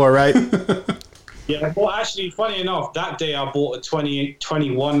looking for, right? Yeah, well, actually, funny enough, that day I bought a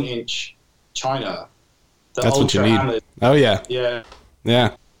 21-inch China. That's what you need. Hammered. Oh, yeah. Yeah.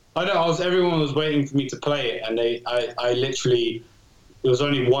 Yeah. I know, everyone was waiting for me to play it, and I literally... There was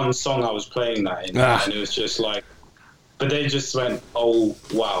only one song I was playing that in, and it was just like... But they just went, oh,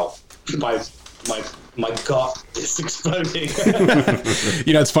 wow, my gut is exploding.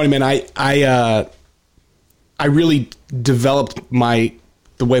 You know, it's funny, man. I really developed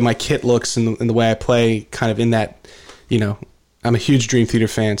the way my kit looks and the way I play, kind of in that, you know, I'm a huge Dream Theater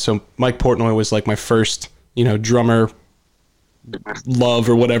fan. So Mike Portnoy was like my first, you know, drummer love,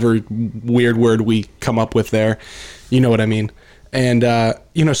 or whatever weird word we come up with there. You know what I mean? And,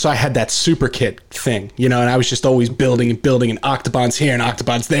 you know, so I had that super kit thing, you know, and I was just always building and octobans here and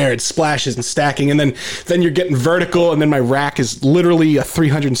octobans there, and splashes and stacking. And then you're getting vertical, and then my rack is literally a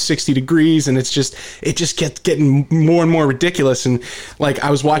 360 degrees, and it just gets getting more and more ridiculous. And like, I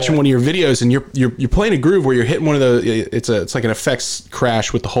was watching one of your videos, and you're playing a groove where you're hitting one of the, it's like an effects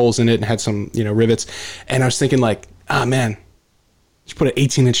crash with the holes in it, and had some, you know, rivets. And I was thinking like, oh man, just put an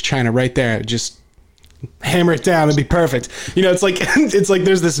 18-inch China right there. Just hammer it down, it'd be perfect. You know, it's like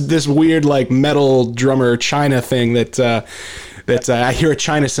there's this weird like metal drummer China thing that I hear a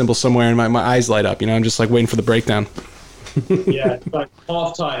China symbol somewhere, and my eyes light up. You know, I'm just like waiting for the breakdown. Yeah, like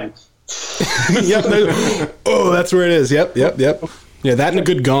half time. Yep. Oh, that's where it is. Yep. Yeah, that and a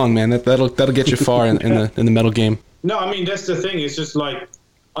good gong, man. That'll get you far in the metal game. No, I mean, that's the thing. It's just like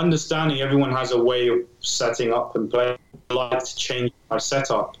understanding everyone has a way of setting up and playing. I like to change my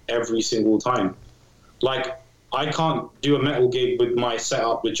setup every single time. Like, I can't do a metal gig with my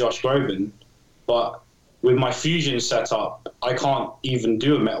setup with Josh Groban, but with my fusion setup, I can't even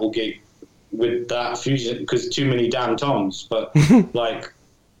do a metal gig with that fusion because too many damn tones. But like,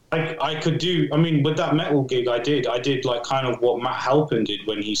 I could do. I mean, with that metal gig, I did like kind of what Matt Halpin did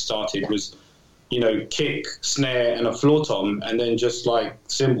when he started was, kick, snare, and a floor tom, and then just like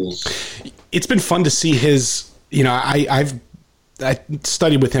cymbals. It's been fun to see his. I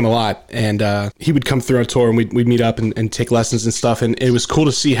studied with him a lot, and he would come through on tour, and we'd meet up and take lessons and stuff. And it was cool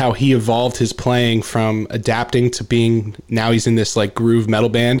to see how he evolved his playing from adapting to being, now he's in this like groove metal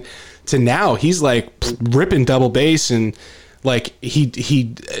band, to now he's like ripping double bass, and like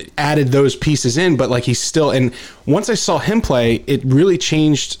he added those pieces in, but like he's still. And once I saw him play, it really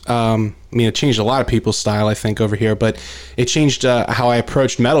changed. It changed a lot of people's style, I think, over here, but it changed how I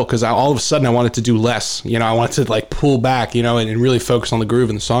approached metal, because all of a sudden I wanted to do less. I wanted to like pull back, and really focus on the groove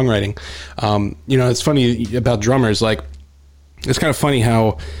and the songwriting. It's funny about drummers. Like, it's kind of funny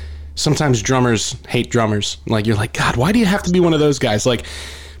how sometimes drummers hate drummers. Like, you're like, God, why do you have to be one of those guys? Like,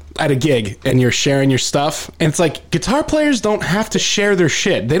 at a gig and you're sharing your stuff, and it's like, guitar players don't have to share their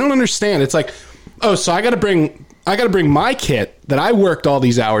shit. They don't understand. It's like, oh, so I got to bring my kit that I worked all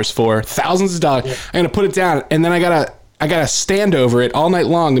these hours for, thousands of dollars. Yeah. I'm gonna put it down, and then I gotta stand over it all night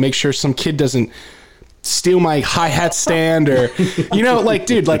long to make sure some kid doesn't steal my hi-hat stand, or like,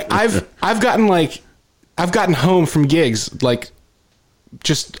 dude, like I've gotten home from gigs like,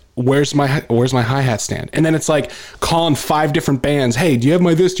 just where's my hi-hat stand, and then it's like calling 5 different bands, hey, do you have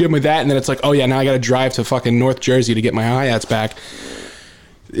my this, do you have my that, and then it's like, oh yeah, now I gotta drive to fucking North Jersey to get my hi-hats back.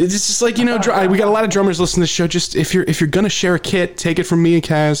 It's just like, we got a lot of drummers listening to this show. Just if you're gonna share a kit, take it from me and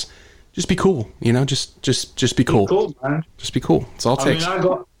Kaz. Just be cool, just be cool. Be cool, man. Just be cool. It's all it takes. I've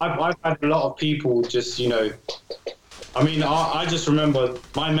had a lot of people just, I just remember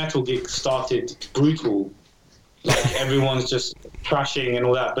my metal gig started brutal, like everyone's just crashing and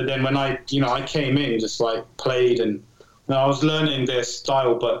all that. But then when I came in, just like played, and I was learning their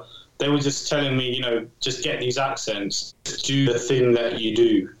style, but they were just telling me, just get these accents, do the thing that you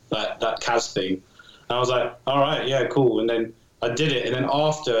do, that Kaz thing. And I was like, all right, yeah, cool. And then I did it. And then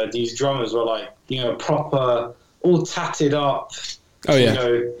after, these drummers were like, proper, all tatted up. Oh, yeah.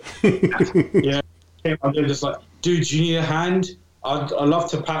 They're just like, dude, you need a hand? I'd love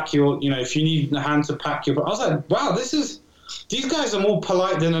to pack your, if you need a hand to pack your... I was like, wow, these guys are more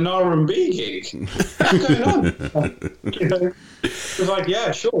polite than an R&B gig. What's going on? It's like,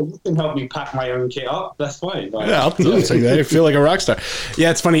 yeah, sure, you can help me pack my own kit up. That's fine. Like, yeah, I'll take that. I feel like a rock star.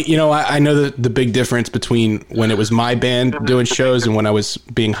 Yeah, it's funny. I know the big difference between when it was my band doing shows and when I was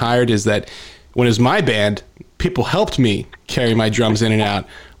being hired is that when it was my band, people helped me carry my drums in and out.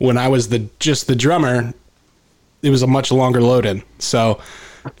 When I was just the drummer, it was a much longer load-in. So...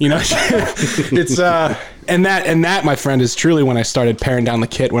 it's and that my friend is truly when I started paring down the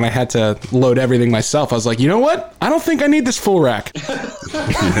kit, when I had to load everything myself. I was like, you know what, I don't think I need this full rack.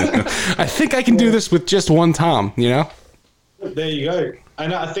 I think I can do this with just one tom. There you go.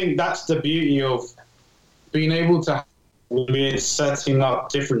 And I think that's the beauty of being able to, when we're setting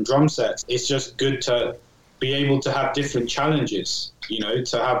up different drum sets, it's just good to be able to have different challenges, to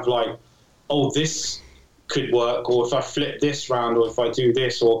have like, oh, this could work, or if I flip this round, or if I do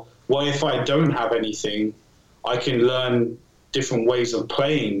this, or what if I don't have anything, I can learn different ways of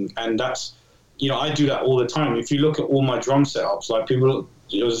playing. And that's, I do that all the time. If you look at all my drum setups, like people,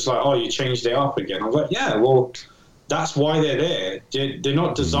 it was just like, oh, you changed it up again. I was like, yeah, well, that's why they're there. They're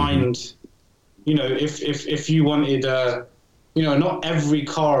not designed, if you wanted not every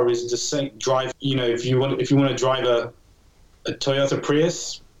car is the same drive. If you want to drive a Toyota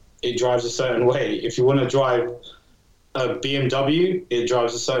Prius, it drives a certain way. If you want to drive a BMW, it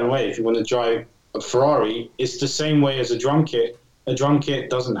drives a certain way. If you want to drive a Ferrari, it's the same way as a drum kit. A drum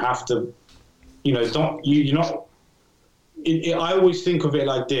kit doesn't have to, you're not. I always think of it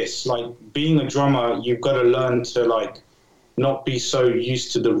like this: like being a drummer, you've got to learn to like not be so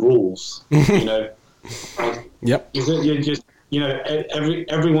used to the rules. Yep. You're just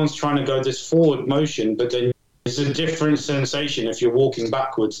everyone's trying to go this forward motion, but then it's a different sensation if you're walking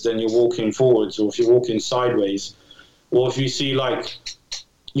backwards than you're walking forwards, or if you're walking sideways, or if you see like,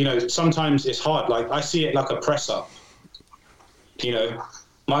 sometimes it's hard. Like I see it like a press up. You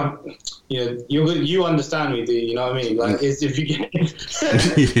understand me, do you know what I mean? Like it's if you get,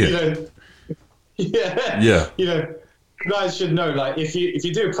 guys should know, like, if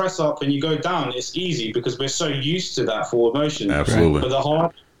you do a press up and you go down, it's easy because we're so used to that forward motion. Absolutely. But the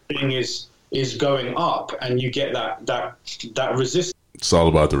hard thing is going up, and you get that resistance. It's all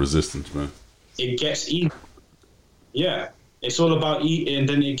about the resistance, man. It gets easy. Yeah, it's all about and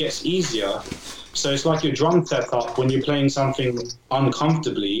then it gets easier. So it's like your drum setup when you're playing something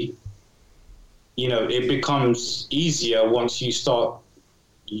uncomfortably. You know, it becomes easier once you start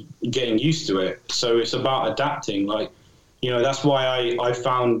getting used to it. So it's about adapting. Like, you know, that's why I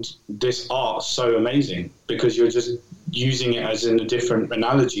found this art so amazing, because you're just using it as in a different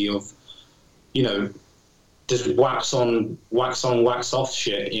analogy of, you know, just wax on, wax off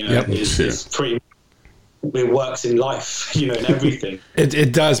shit. You know, Yep. it's pretty. It works in life, you know, in everything.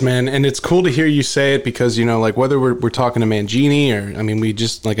 It does, man. And it's cool to hear you say it because, you know, like whether we're talking to Mangini or, I mean, we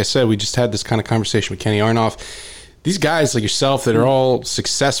just, like I said, we just had this kind of conversation with Kenny Arnoff. These guys like yourself that are all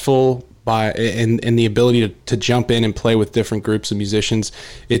successful in the ability to jump in and play with different groups of musicians.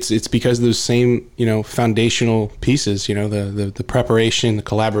 It's because of those same, you know, foundational pieces, you know, the preparation, the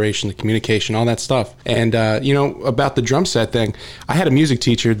collaboration, the communication, all that stuff. And, you know, about the drum set thing, I had a music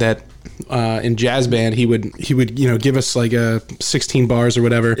teacher that, in jazz band, he would, you know, give us like 16 bars or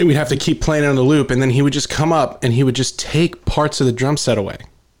whatever, and we'd have to keep playing it on the loop, and then he would just come up and he would just take parts of the drum set away,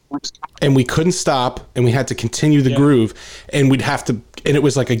 and we couldn't stop, and we had to continue the groove, and we'd have to, and it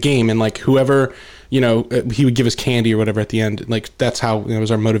was like a game, and like whoever, you know, he would give us candy or whatever at the end. Like that's how, it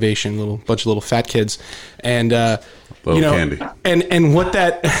was our motivation, bunch of little fat kids. And you know, candy. And what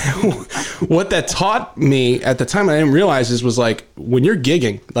that what that taught me at the time, I didn't realize, was like when you're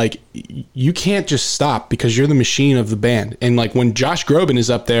gigging, like you can't just stop because you're the machine of the band. And like when Josh Groban is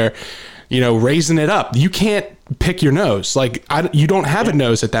up there, you know, raising it up, you can't pick your nose. Like you don't have a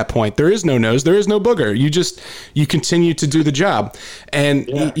nose at that point. There is no nose. There is no booger. You continue to do the job. And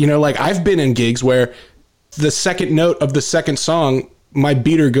you know, like I've been in gigs where the second note of the second song, my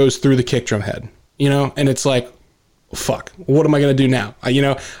beater goes through the kick drum head, you know, and it's like, fuck, what am I going to do now? You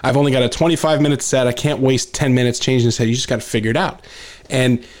know, I've only got a 25-minute set. I can't waste 10 minutes changing this head. You just got to figure it out.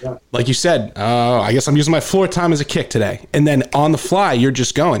 And like you said, I guess I'm using my floor time as a kick today. And then on the fly, you're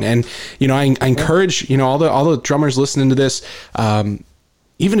just going. And, you know, I encourage, you know, all the drummers listening to this,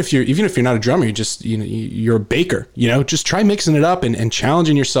 even if you're not a drummer, you're a baker, you know, just try mixing it up and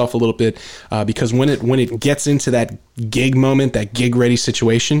challenging yourself a little bit, because when it gets into that gig moment, that gig ready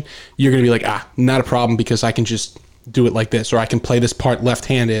situation, you're going to be like, not a problem, because I can just do it like this, or I can play this part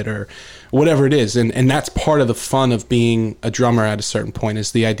left-handed, or whatever it is. And that's part of the fun of being a drummer at a certain point,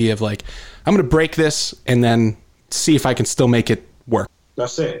 is the idea of like, I'm going to break this and then see if I can still make it work.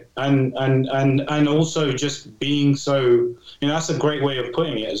 That's it. And also just being so, you know, that's a great way of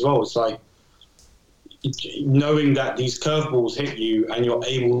putting it as well. It's like knowing that these curveballs hit you and you're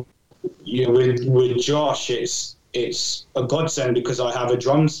able, you know, with Josh, it's a godsend, because I have a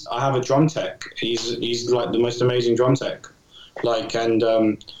drum tech. He's like the most amazing drum tech. Like, and,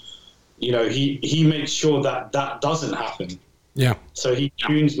 you know, he makes sure that doesn't happen. Yeah. So he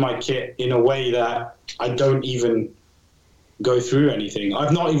tunes my kit in a way that I don't even go through anything.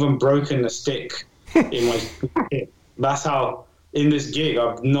 I've not even broken a stick in my kit. That's how, in this gig,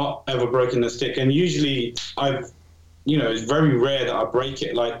 I've not ever broken a stick. And usually you know, it's very rare that I break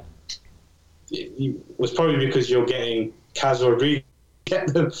it. Like, it was probably because you're getting Kaz Rodriguez.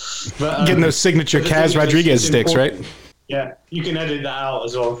 Getting those signature Kaz Rodriguez sticks, right? Yeah, you can edit that out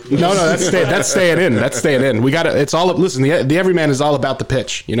as well. No, that's staying in. That's staying in. We got to. It's all. Listen, the Everyman is all about the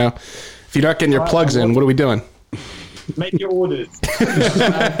pitch. You know, if you're not getting your plugs in, what are we doing? Make your orders.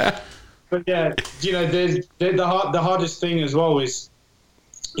 But yeah, you know, the hardest thing as well is,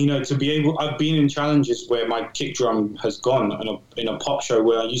 you know, to be able. I've been in challenges where my kick drum has gone in a pop show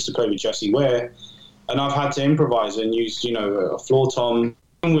where I used to play with Jesse Ware, and I've had to improvise and use, you know, a floor tom.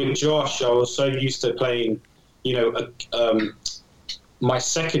 And with Josh, I was so used to playing, you know, my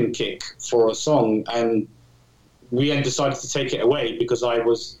second kick for a song, and we had decided to take it away because I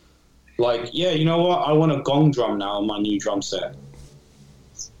was like, yeah, you know what, I want a gong drum now on my new drum set.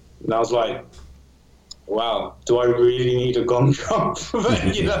 And I was like, wow, do I really need a gong drum?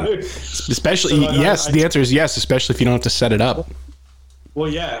 You know, especially, so yes, the answer is yes, especially if you don't have to set it up.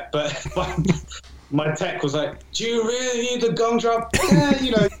 Well, yeah, but my tech was like, do you really need a gong drum? Yeah,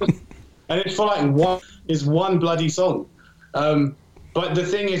 you know, and it's for like one bloody song. But the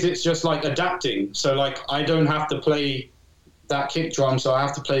thing is, it's just like adapting. So like, I don't have to play that kick drum, so I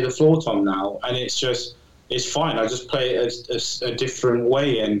have to play the floor tom now, and it's fine. I just play it a different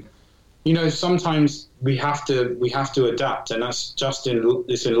way. And you know, sometimes we have to adapt, and that's just in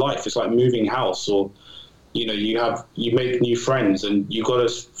life. It's like moving house, or you make new friends, and you got to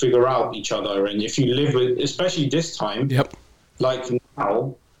figure out each other. And if you live with, especially this time, Yep. like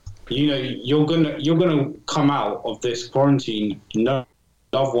now, you're gonna come out of this quarantine,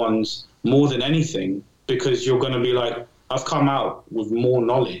 loved ones more than anything, because you're gonna be like, I've come out with more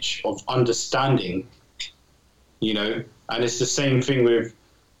knowledge of understanding, and it's the same thing with,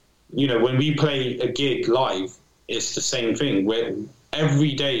 when we play a gig live, it's the same thing.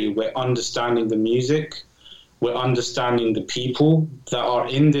 Every day we're understanding the music, we're understanding the people that are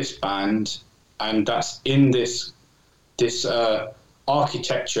in this band, and that's in this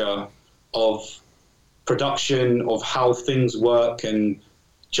architecture of production, of how things work, and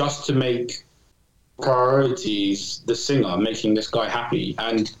just to make priorities the singer, making this guy happy.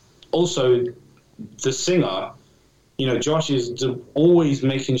 And also the singer, Josh is always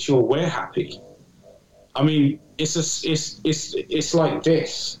making sure we're happy. I mean, it's like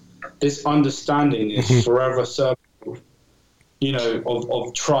this understanding is forever circled,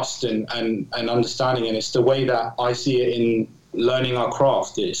 of trust and understanding. And it's the way that I see it in learning our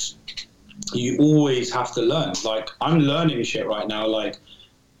craft is you always have to learn. Like, I'm learning shit right now. Like,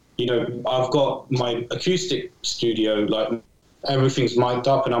 I've got my acoustic studio, like everything's mic'd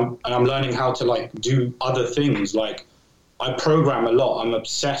up, and I'm learning how to like do other things. Like, I program a lot. I'm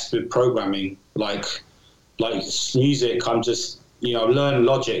obsessed with programming. Like music, I'm just, learn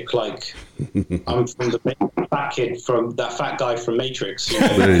Logic. Like, I'm from the fat kid, from that fat guy from Matrix.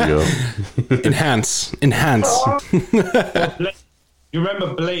 There you go. Enhance. You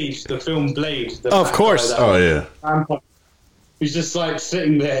remember Blade, the film Blade? Of course. Oh yeah. He's just like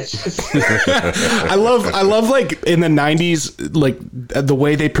sitting there. I love like in the 90s, like the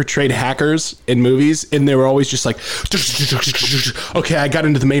way they portrayed hackers in movies, and they were always just like, okay, I got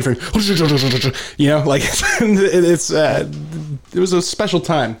into the mainframe, like it was a special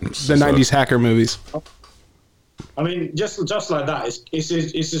time, the 90s hacker movies. I mean, just like that,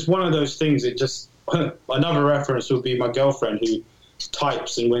 it's just one of those things. It just, another reference would be my girlfriend who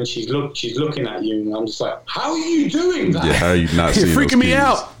types, and when she's looking at you, and I'm just like, how are you doing that? Yeah, how are you not seeing You're freaking me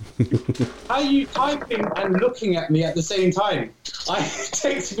out. How are you typing and looking at me at the same time? It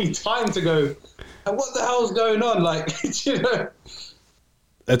takes me time to go, what the hell's going on? Like,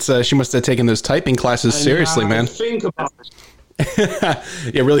 That's she must have taken those typing classes seriously, man. Think about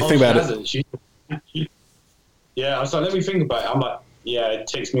it. Yeah, really think about it. Yeah, I was like, let me think about it. I'm like, yeah, it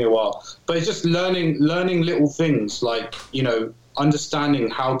takes me a while, but it's just learning little things, like, understanding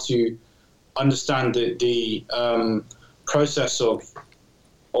how to understand the process of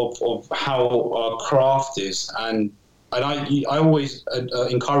how our craft is, and I always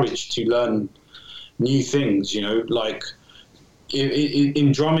encourage to learn new things. Like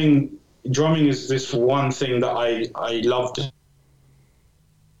in drumming is this one thing that I loved.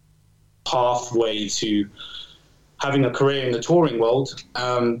 Pathway to having a career in the touring world,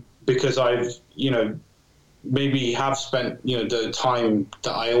 because I've maybe have spent the time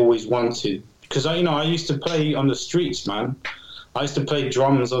that I always wanted, because I used to play on the streets, man. I used to play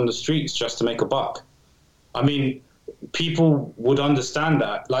drums on the streets just to make a buck. I mean, people would understand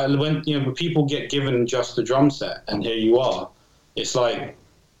that. Like, when people get given just the drum set and here you are, it's like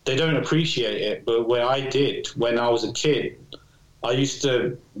they don't appreciate it. But where I did when I was a kid, I used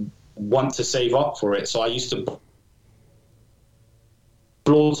to want to save up for it, so I used to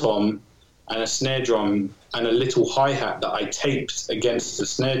floor tom and a snare drum and a little hi-hat that I taped against the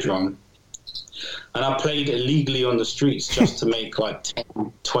snare drum. And I played illegally on the streets just to make like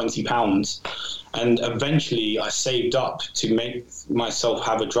 10, 20 pounds. And eventually I saved up to make myself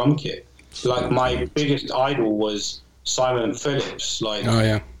have a drum kit. Like, my biggest idol was Simon Phillips. Like, oh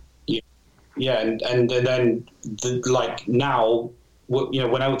yeah. Yeah. And then like now,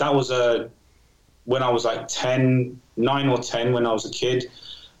 when I was like 9 or 10, when I was a kid,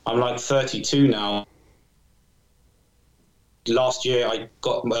 I'm like 32 now. Last year, I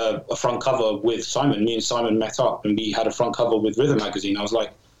got a front cover with Simon. Me and Simon met up, and we had a front cover with Rhythm Magazine. I was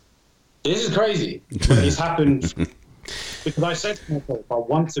like, this is crazy. But it's happened because I said to myself, I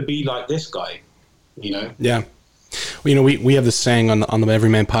want to be like this guy, Yeah. Well, we have this saying on the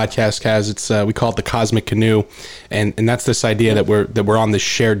Everyman podcast, Kaz. It's we call it the cosmic canoe, and that's this idea that we're on this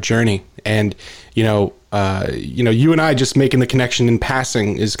shared journey. And you and I just making the connection in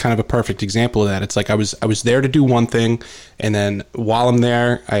passing is kind of a perfect example of that. It's like I was there to do one thing, and then while I'm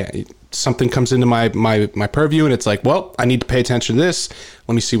there, something comes into my purview, and it's like, well, I need to pay attention to this.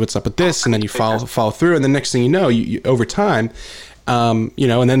 Let me see what's up with this, and then you follow through, and the next thing you know, you over time. You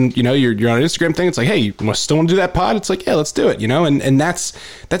know, and then, you know, you're on an Instagram thing. It's like, hey, you still want to do that pod? It's like, yeah, let's do it. You know, and that's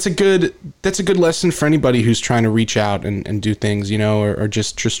a good lesson for anybody who's trying to reach out and do things, you know, or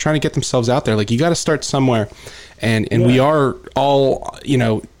just trying to get themselves out there. Like, you got to start somewhere, and we are all, you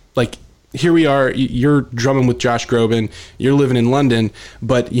know, like, here we are, you're drumming with Josh Groban, you're living in London,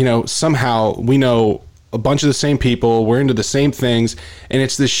 but, you know, somehow we know a bunch of the same people, we're into the same things, and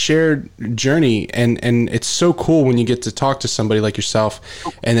it's this shared journey, and it's so cool when you get to talk to somebody like yourself,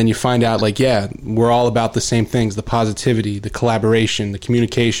 and then you find out, like, yeah, we're all about the same things, the positivity, the collaboration, the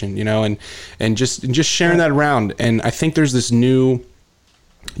communication, you know, and just sharing that around. And I think there's this new,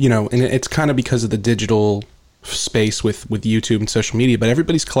 you know, and it's kind of because of the digital space with YouTube and social media, but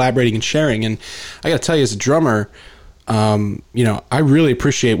everybody's collaborating and sharing. And I got to tell you, as a drummer, you know, I really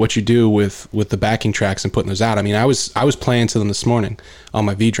appreciate what you do with the backing tracks and putting those out. I mean, I was playing to them this morning on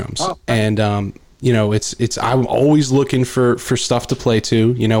my V drums, and you know, I'm always looking for stuff to play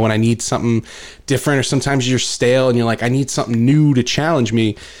to, you know, when I need something different, or sometimes you're stale and you're like, I need something new to challenge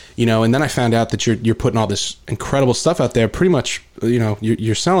me, you know. And then I found out that you're putting all this incredible stuff out there. Pretty much, you know,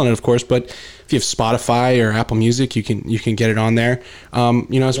 you're selling it, of course, but if you have Spotify or Apple Music, you can get it on there.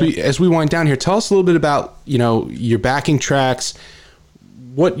 You know, as we wind down here, tell us a little bit about, you know, your backing tracks,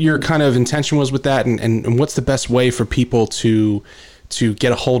 what your kind of intention was with that, and what's the best way for people to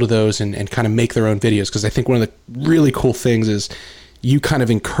get a hold of those and kind of make their own videos. Because I think one of the really cool things is you kind of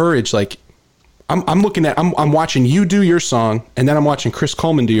encourage, like, I'm watching you do your song, and then I'm watching Chris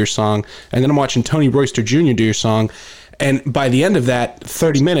Coleman do your song, and then I'm watching Tony Royster Jr. do your song. And by the end of that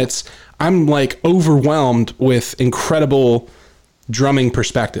 30 minutes, I'm like overwhelmed with incredible drumming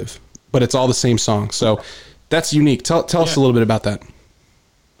perspective, but it's all the same song. So that's unique. Tell us a little bit about that.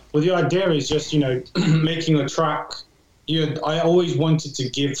 Well, the idea is just, you know, making a track. You know, I always wanted to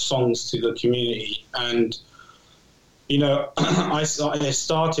give songs to the community, and, you know, I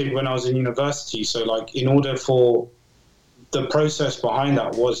started when I was in university. So, like, in order for the process behind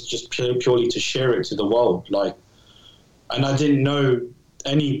that was just purely to share it to the world, like, and I didn't know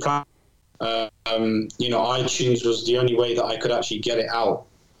any platform. You know, iTunes was the only way that I could actually get it out.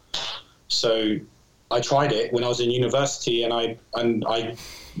 So I tried it when I was in university, and I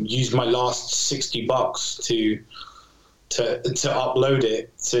used my last $60 to upload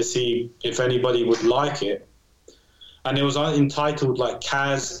it to see if anybody would like it. And it was entitled like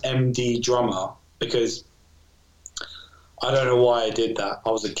Kaz MD Drummer, because I don't know why I did that. I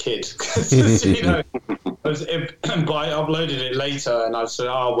was a kid. You know, but I uploaded it later, and I said,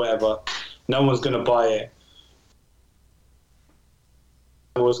 oh, whatever. No one's going to buy it.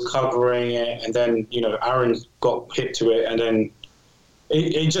 I was covering it, and then, you know, Aaron got hit to it, and then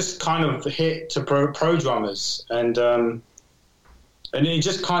it just kind of hit to pro drummers, and it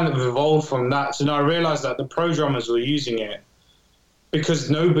just kind of evolved from that. So now I realized that the pro drummers were using it because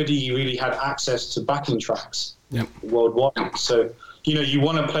nobody really had access to backing tracks worldwide. So, you know, you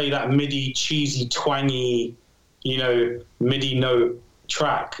want to play that MIDI cheesy, twangy, you know, MIDI note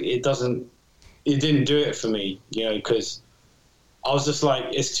track. It didn't do it for me, you know, because I was just like,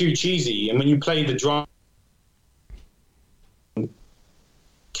 it's too cheesy. And when you play the drum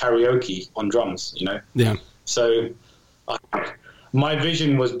karaoke on drums, you know? Yeah. So my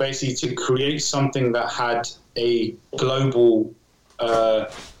vision was basically to create something that had a global,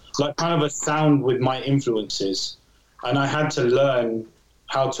 like kind of a sound with my influences. And I had to learn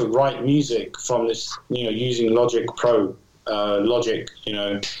how to write music from this, you know, using Logic Pro, Logic, you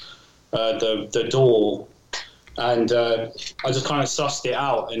know, the DAW. And I just kind of sussed it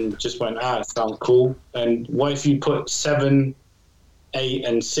out and just went, it sounds cool. And what if you put 7/8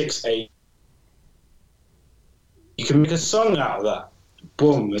 and 6/8? You can make a song out of that.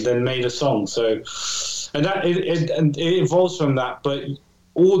 Boom, and then made a song. So, and that it evolves from that. But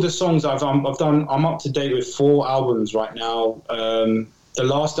all the songs I've done, I'm up to date with 4 albums right now. The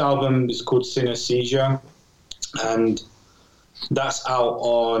last album is called Synesthesia, and that's out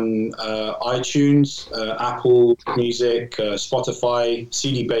on iTunes, Apple Music, Spotify,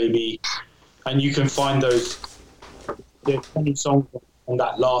 CD Baby, and you can find those. There's 20 songs on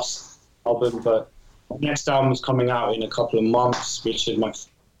that last album, but the next album is coming out in a couple of months, which is my.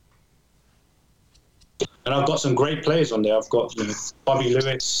 And I've got some great players on there. I've got, you know, Bobby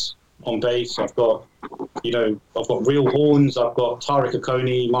Lewis on bass. I've got real horns. I've got Tariq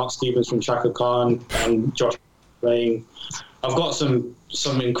Akoni, Mark Stevens from Chaka Khan, and Josh playing. I've got some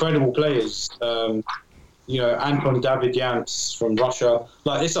incredible players. You know, Anton Davidyants from Russia.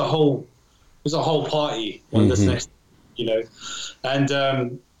 Like, it's a whole party on this next, you know,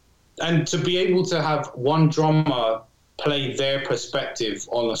 and to be able to have one drummer play their perspective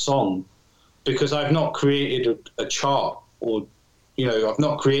on a song, because I've not created a chart or I've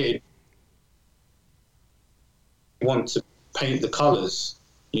not created want to paint the colors.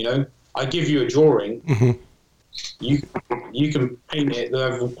 I give you a drawing. Mm-hmm. You can paint it.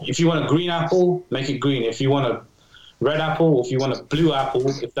 If you want a green apple, make it green. If you want a red apple, or if you want a blue apple,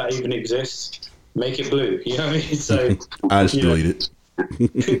 if that even exists, make it blue. You know what I mean? So I'd still eat it.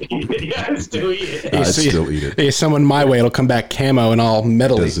 Yeah, I'd still eat it. I'd still eat it. Hey, someone my way, it'll come back camo and all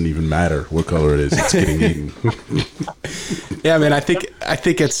metally. Doesn't even matter what color it is. It's getting eaten. Yeah, man. I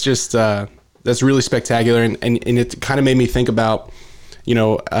think it's just that's really spectacular, and it kind of made me think about,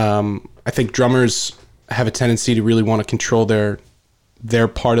 I think drummers have a tendency to really want to control their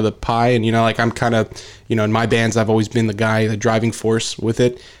part of the pie, and like I'm kind of, in my bands I've always been the driving force with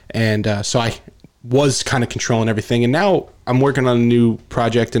it, and so I was kind of controlling everything, and now I'm working on a new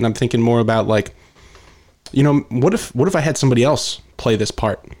project, and I'm thinking more about like, what if I had somebody else play this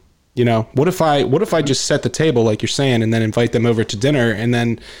part? What if I just set the table like you're saying, and then invite them over to dinner, and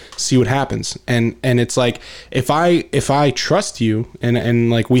then see what happens? And it's like, if I trust you, and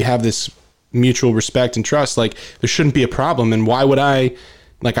like we have this mutual respect and trust, like there shouldn't be a problem. And why would I,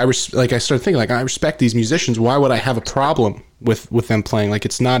 I started thinking, like, I respect these musicians. Why would I have a problem with them playing? Like,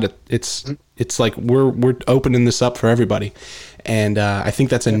 it's like we're opening this up for everybody. And I think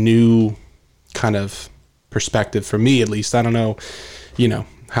that's a new kind of perspective for me, at least. I don't know,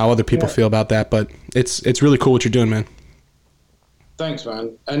 how other people feel about that, but it's really cool what you're doing, man. Thanks,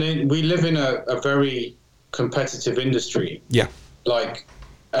 man. And we live in a very competitive industry. Yeah. Like,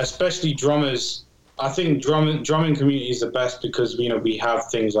 especially drummers. I think drumming community is the best because we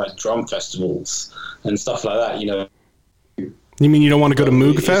have things like drum festivals and stuff like that. You mean you don't want to go to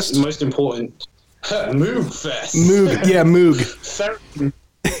Moog Fest? It's the most important. Moog Fest. Moog, yeah, Moog.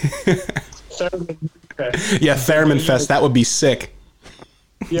 Theremin Fest. Yeah, Theremin Fest. That would be sick.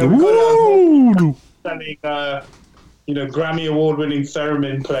 Yeah, we've got a standing, Grammy award-winning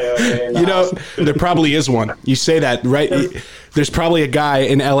theremin player. There probably is one. You say that, right? There's probably a guy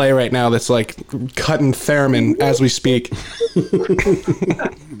in LA right now that's like cutting theremin as we speak.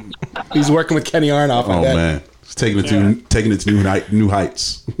 He's working with Kenny Aronoff. Oh man, it's taking it to new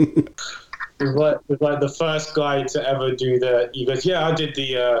heights. was like the first guy to ever do he goes, yeah, I did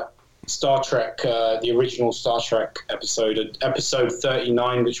the Star Trek, the original Star Trek episode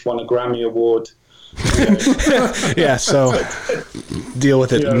 39, which won a Grammy Award. Yeah, so deal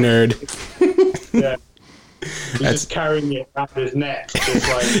with it, nerd. Yeah. He's just carrying it around his neck, just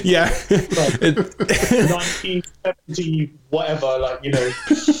like, yeah, like 1970 whatever,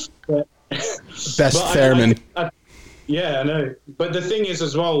 best theremin. Yeah, I know. But the thing is,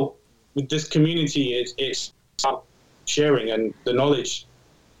 as well, with this community, it's sharing and the knowledge.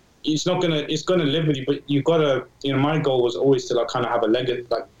 It's gonna live with you, but you've got to. My goal was always to kind of have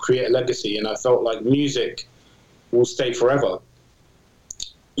create a legacy, and I felt like music will stay forever.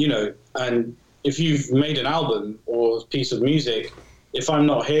 And if you've made an album or a piece of music, if I'm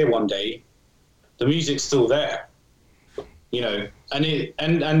not here one day, the music's still there. And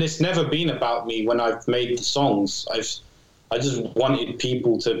it's never been about me when I've made the songs. I just wanted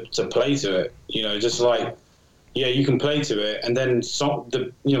people to play to it. Just like, yeah, you can play to it, and then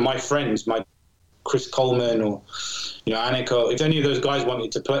my friends, my Chris Coleman or Annika, if any of those guys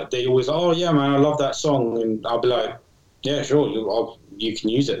wanted to play, they always, oh yeah, man, I love that song, and I'll be like, yeah, sure, you can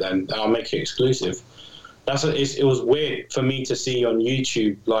use it then, and I'll make it exclusive. It was weird for me to see on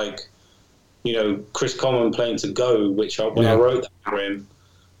YouTube, Chris Coleman playing To Go, which I wrote that for him,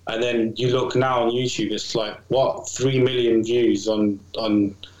 and then you look now on YouTube, it's like 3 million views on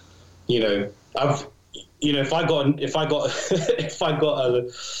if I got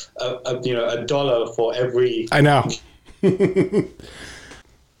a dollar for every, I know.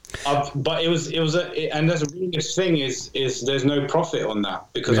 But and that's the biggest thing is there's no profit on that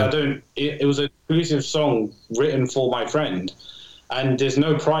because it was an exclusive song written for my friend, and there's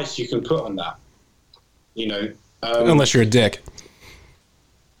no price you can put on that, unless you're a dick,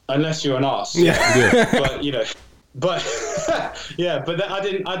 unless you're an ass. But but I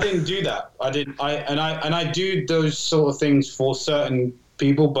didn't do that. I do those sort of things for certain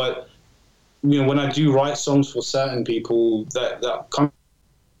people, but when I do write songs for certain people that come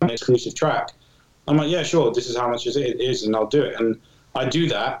an exclusive track, I'm like, yeah, sure, this is how much it is, and I'll do it. And I do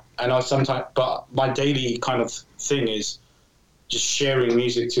that, and but my daily kind of thing is just sharing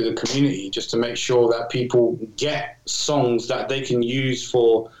music to the community, just to make sure that people get songs that they can use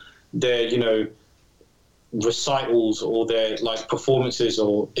for their, recitals or their performances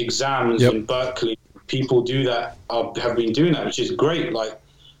or exams in Berkeley. People do that, have been doing that, which is great.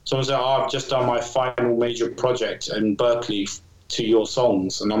 Someone said, I've just done my final major project in Berkeley to your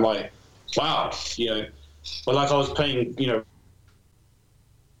songs, and I'm like, wow, but I was playing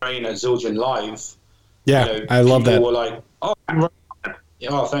Rain at Zildjian Live. Yeah, you know, I love that. People were like, "Oh, I wrote that."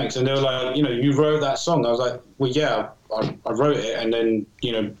 Oh, thanks. And they were like, you know, you wrote that song. I was like, well, yeah, I wrote it, and then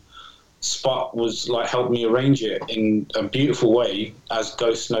you know, Spot was like helped me arrange it in a beautiful way, as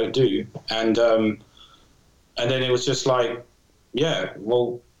Ghost Note do, and then it was just like, yeah,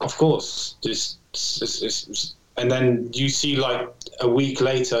 well, of course, this. And then you see like a week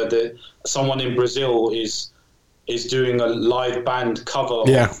later that someone in Brazil is doing a live band cover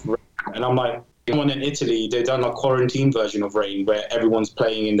of Rain. And I'm like, someone in Italy, they've done a quarantine version of Rain where everyone's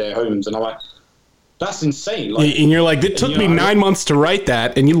playing in their homes, and I'm like, that's insane. Like, and you're like, it took me 9 months to write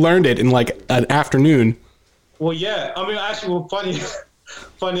that, and you learned it in like an afternoon. Well, yeah, I mean, actually, well, funny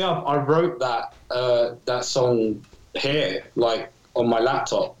enough, I wrote that song here, like on my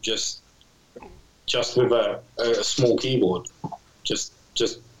laptop, just with a small keyboard, just.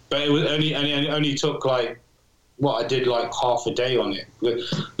 But it was only took like. What I did like half a day on it,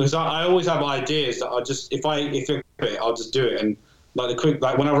 because I always have ideas that I just if I quit it, I'll just do it. And like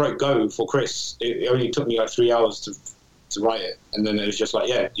when I wrote Go for Chris, it only took me like 3 hours to write it, and then it was just like,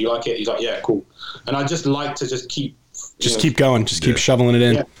 yeah, do you like it? He's like, yeah, cool. And I just like to just keep going, keep shoveling it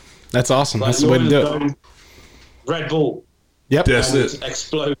in. Yeah. That's awesome. Like, that's the way to do it. Red Bull. Yep, that's it.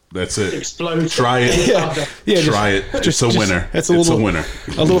 Explode. That's it. Explode. Try it. Yeah, try it. It's a winner. It's a winner.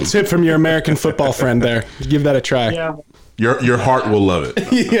 A little tip from your American football friend there. Give that a try. Yeah. Your heart will love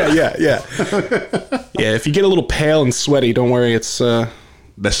it. Yeah. Yeah, if you get a little pale and sweaty, don't worry. It's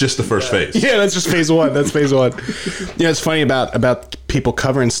that's just the first phase. Yeah, that's just phase one. That's phase one. Yeah, it's funny about people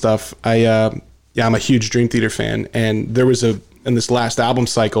covering stuff. I'm a huge Dream Theater fan, and there was in this last album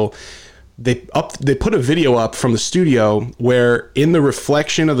cycle. They put a video up from the studio where in the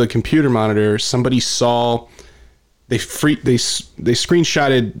reflection of the computer monitor, somebody saw they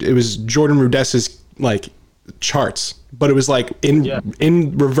screenshotted. It was Jordan Rudess's like charts, but it was like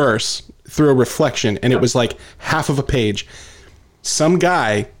in reverse through a reflection, and it was like half of a page. Some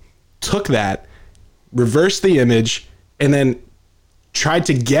guy took that, reversed the image, and then tried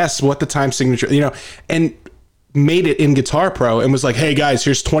to guess what the time signature, and made it in Guitar Pro and was like, hey guys,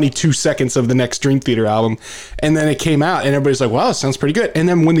 here's 22 seconds of the next Dream Theater album. And then it came out and everybody's like, wow, it sounds pretty good. And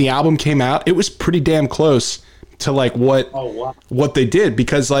then when the album came out, it was pretty damn close to like what they did,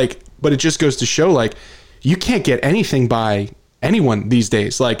 because like, but it just goes to show like you can't get anything by anyone these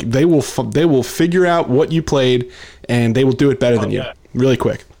days. Like they will figure out what you played and they will do it better than you really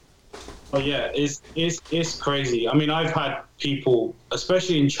quick. Oh yeah, it's crazy. I mean, I've had people,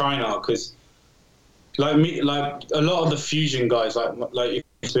 especially in China, because like a lot of the fusion guys, like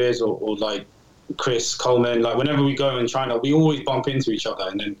Spears or like Chris Coleman, like whenever we go in China, we always bump into each other,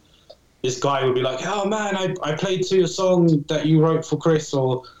 and then this guy would be like, oh man, I played to a song that you wrote for Chris,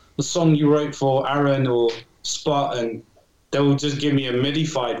 or the song you wrote for Aaron or Spot, and they'll just give me a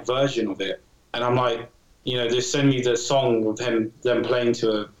midified version of it, and I'm like, they send me the song of them playing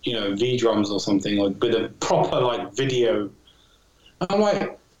to a V drums or something, or with a proper like video. I'm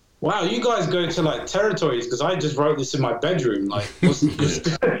like, wow, you guys go to like territories, because I just wrote this in my bedroom. Like, what's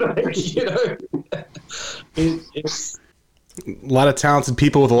it's a lot of talented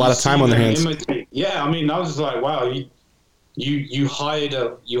people with a lot of time on their hands. Yeah, I mean, I was just like, wow, you hired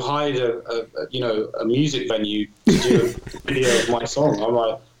a music venue to do a video of my song. I'm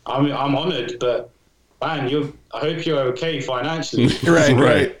like, I'm honored, but man, I hope you're okay financially.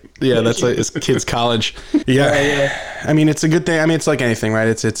 Right. Yeah, that's like it's kids' college. Yeah. I mean, it's a good thing. I mean, it's like anything, right?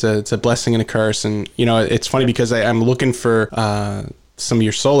 It's a blessing and a curse. And it's funny because I'm looking for some of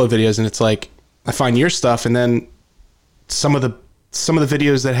your solo videos, and it's like I find your stuff, and then some of the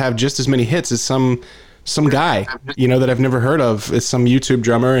videos that have just as many hits as some guy that I've never heard of. It's some YouTube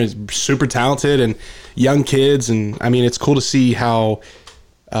drummer, is super talented, and young kids, and I mean, it's cool to see how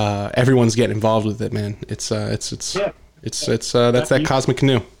everyone's getting involved with it, man. It's that's that Cosmic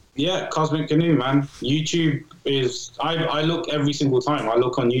Canoe. Yeah, Cosmic Canoe, man. YouTube is, I look every single time. I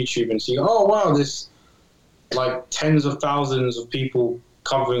look on YouTube and see, oh wow, there's like tens of thousands of people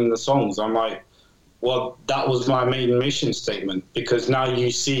covering the songs. I'm like, well, that was my main mission statement, because now you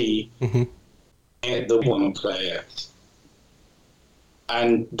see the one player,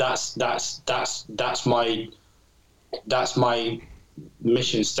 and that's my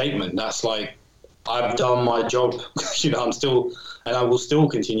mission statement. That's like, I've done my job. I'm still, and I will still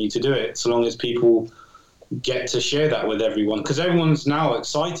continue to do it so long as people get to share that with everyone, because everyone's now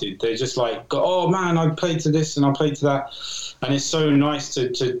excited. They're just like, oh man, I played to this and I played to that, and it's so nice to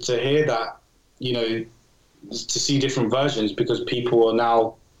hear that, to see different versions, because people are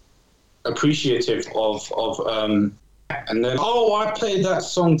now appreciative of and then, oh, I played that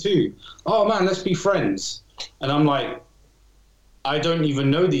song too. Oh man, let's be friends. And I'm like, I don't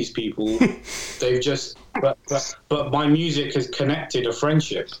even know these people. They've just, but my music has connected a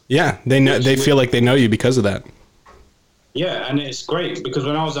friendship. Yeah, they feel like they know you because of that. Yeah, and it's great because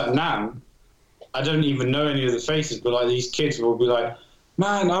when I was at NAM, I don't even know any of the faces, but like these kids will be like,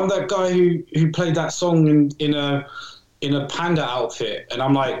 "Man, I'm that guy who played that song in a panda outfit," and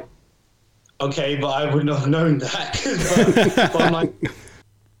I'm like, "Okay, but I would not have known that." but I'm like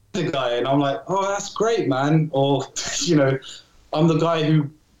the guy, and I'm like, "Oh, that's great, man!" Or I'm the guy who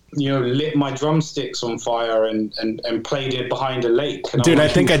lit my drumsticks on fire and played it behind a lake. And dude, I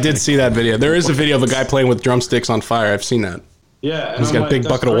think I did see that video. There is a video of a guy playing with drumsticks on fire. I've seen that. Yeah. And he's got a big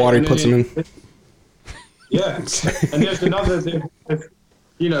bucket of water he puts them in. Yeah. And there's another, they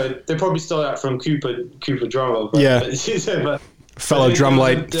probably stole that from Cooper Drummer. But fellow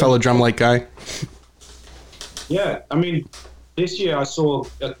drumlight guy. Yeah. I mean, this year I saw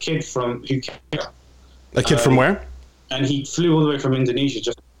a kid from where? And he flew all the way from Indonesia,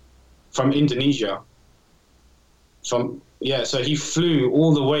 so he flew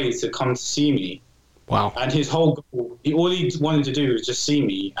all the way to come to see me. Wow. And his whole goal, all he wanted to do was just see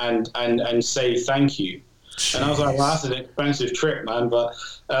me and say thank you. Jeez. And I was like, well, that's an expensive trip, man. But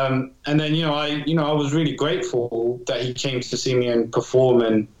and then I was really grateful that he came to see me and perform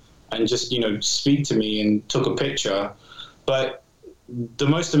and just speak to me and took a picture. But the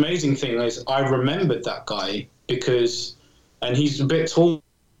most amazing thing is I remembered that guy because he's a bit tall,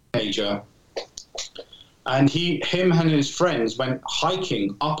 teenager, and him and his friends went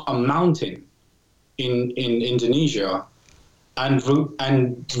hiking up a mountain in Indonesia and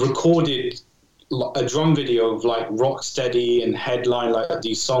recorded a drum video of like Rocksteady and Headline, like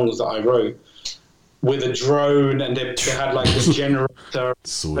these songs that I wrote, with a drone, and they had like this generator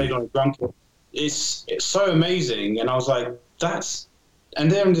played on a drum kit. It's so amazing, and I was like,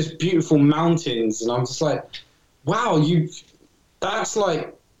 and they're in this beautiful mountains, and I'm just like, wow, you've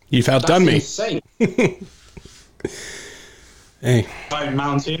outdone me. Insane. Hey,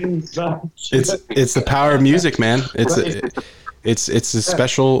 mountains. It's the power of music, man. It's a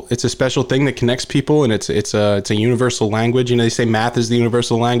special thing that connects people, and it's a universal language. They say math is the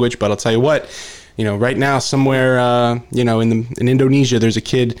universal language, but I'll tell you what, right now somewhere in Indonesia, there's a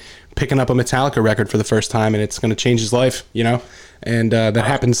kid picking up a Metallica record for the first time, and it's going to change his life. And that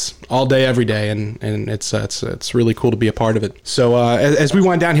happens all day, every day, and it's really cool to be a part of it. So as we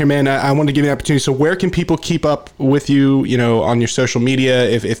wind down here, man, I wanted to give you an opportunity. So where can people keep up with you, on your social media,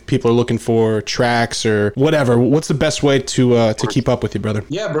 if people are looking for tracks or whatever? What's the best way to keep up with you, brother?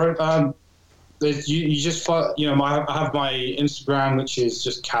 Yeah, bro. You just I have my Instagram, which is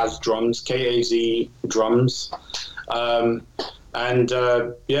just Kaz Drums, Kaz Drums,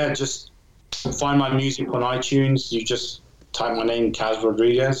 just find my music on iTunes. You just type my name, Kaz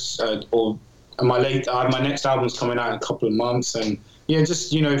Rodriguez, my next album's coming out in a couple of months, and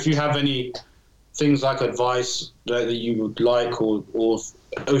if you have any things like advice that you would like, or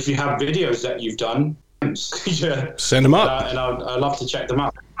if you have videos that you've done, send them up, and I'd love to check them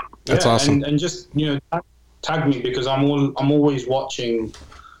out. That's awesome. And just tag me, because I'm always watching,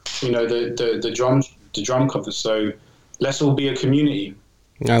 the drum covers. So let's all be a community.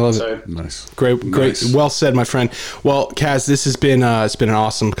 I love it. Nice. Great. Nice. Well said, my friend. Well, Kaz, this has been it's been an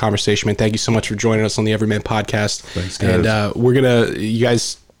awesome conversation, man. Thank you so much for joining us on the Everyman Podcast. Thanks, guys. And you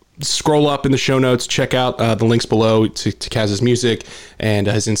guys scroll up in the show notes, check out the links below to Kaz's music and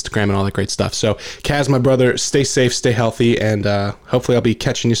his Instagram and all that great stuff. So, Kaz, my brother, stay safe, stay healthy, and hopefully I'll be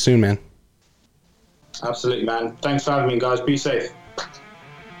catching you soon, man. Absolutely, man. Thanks for having me, guys. Be safe.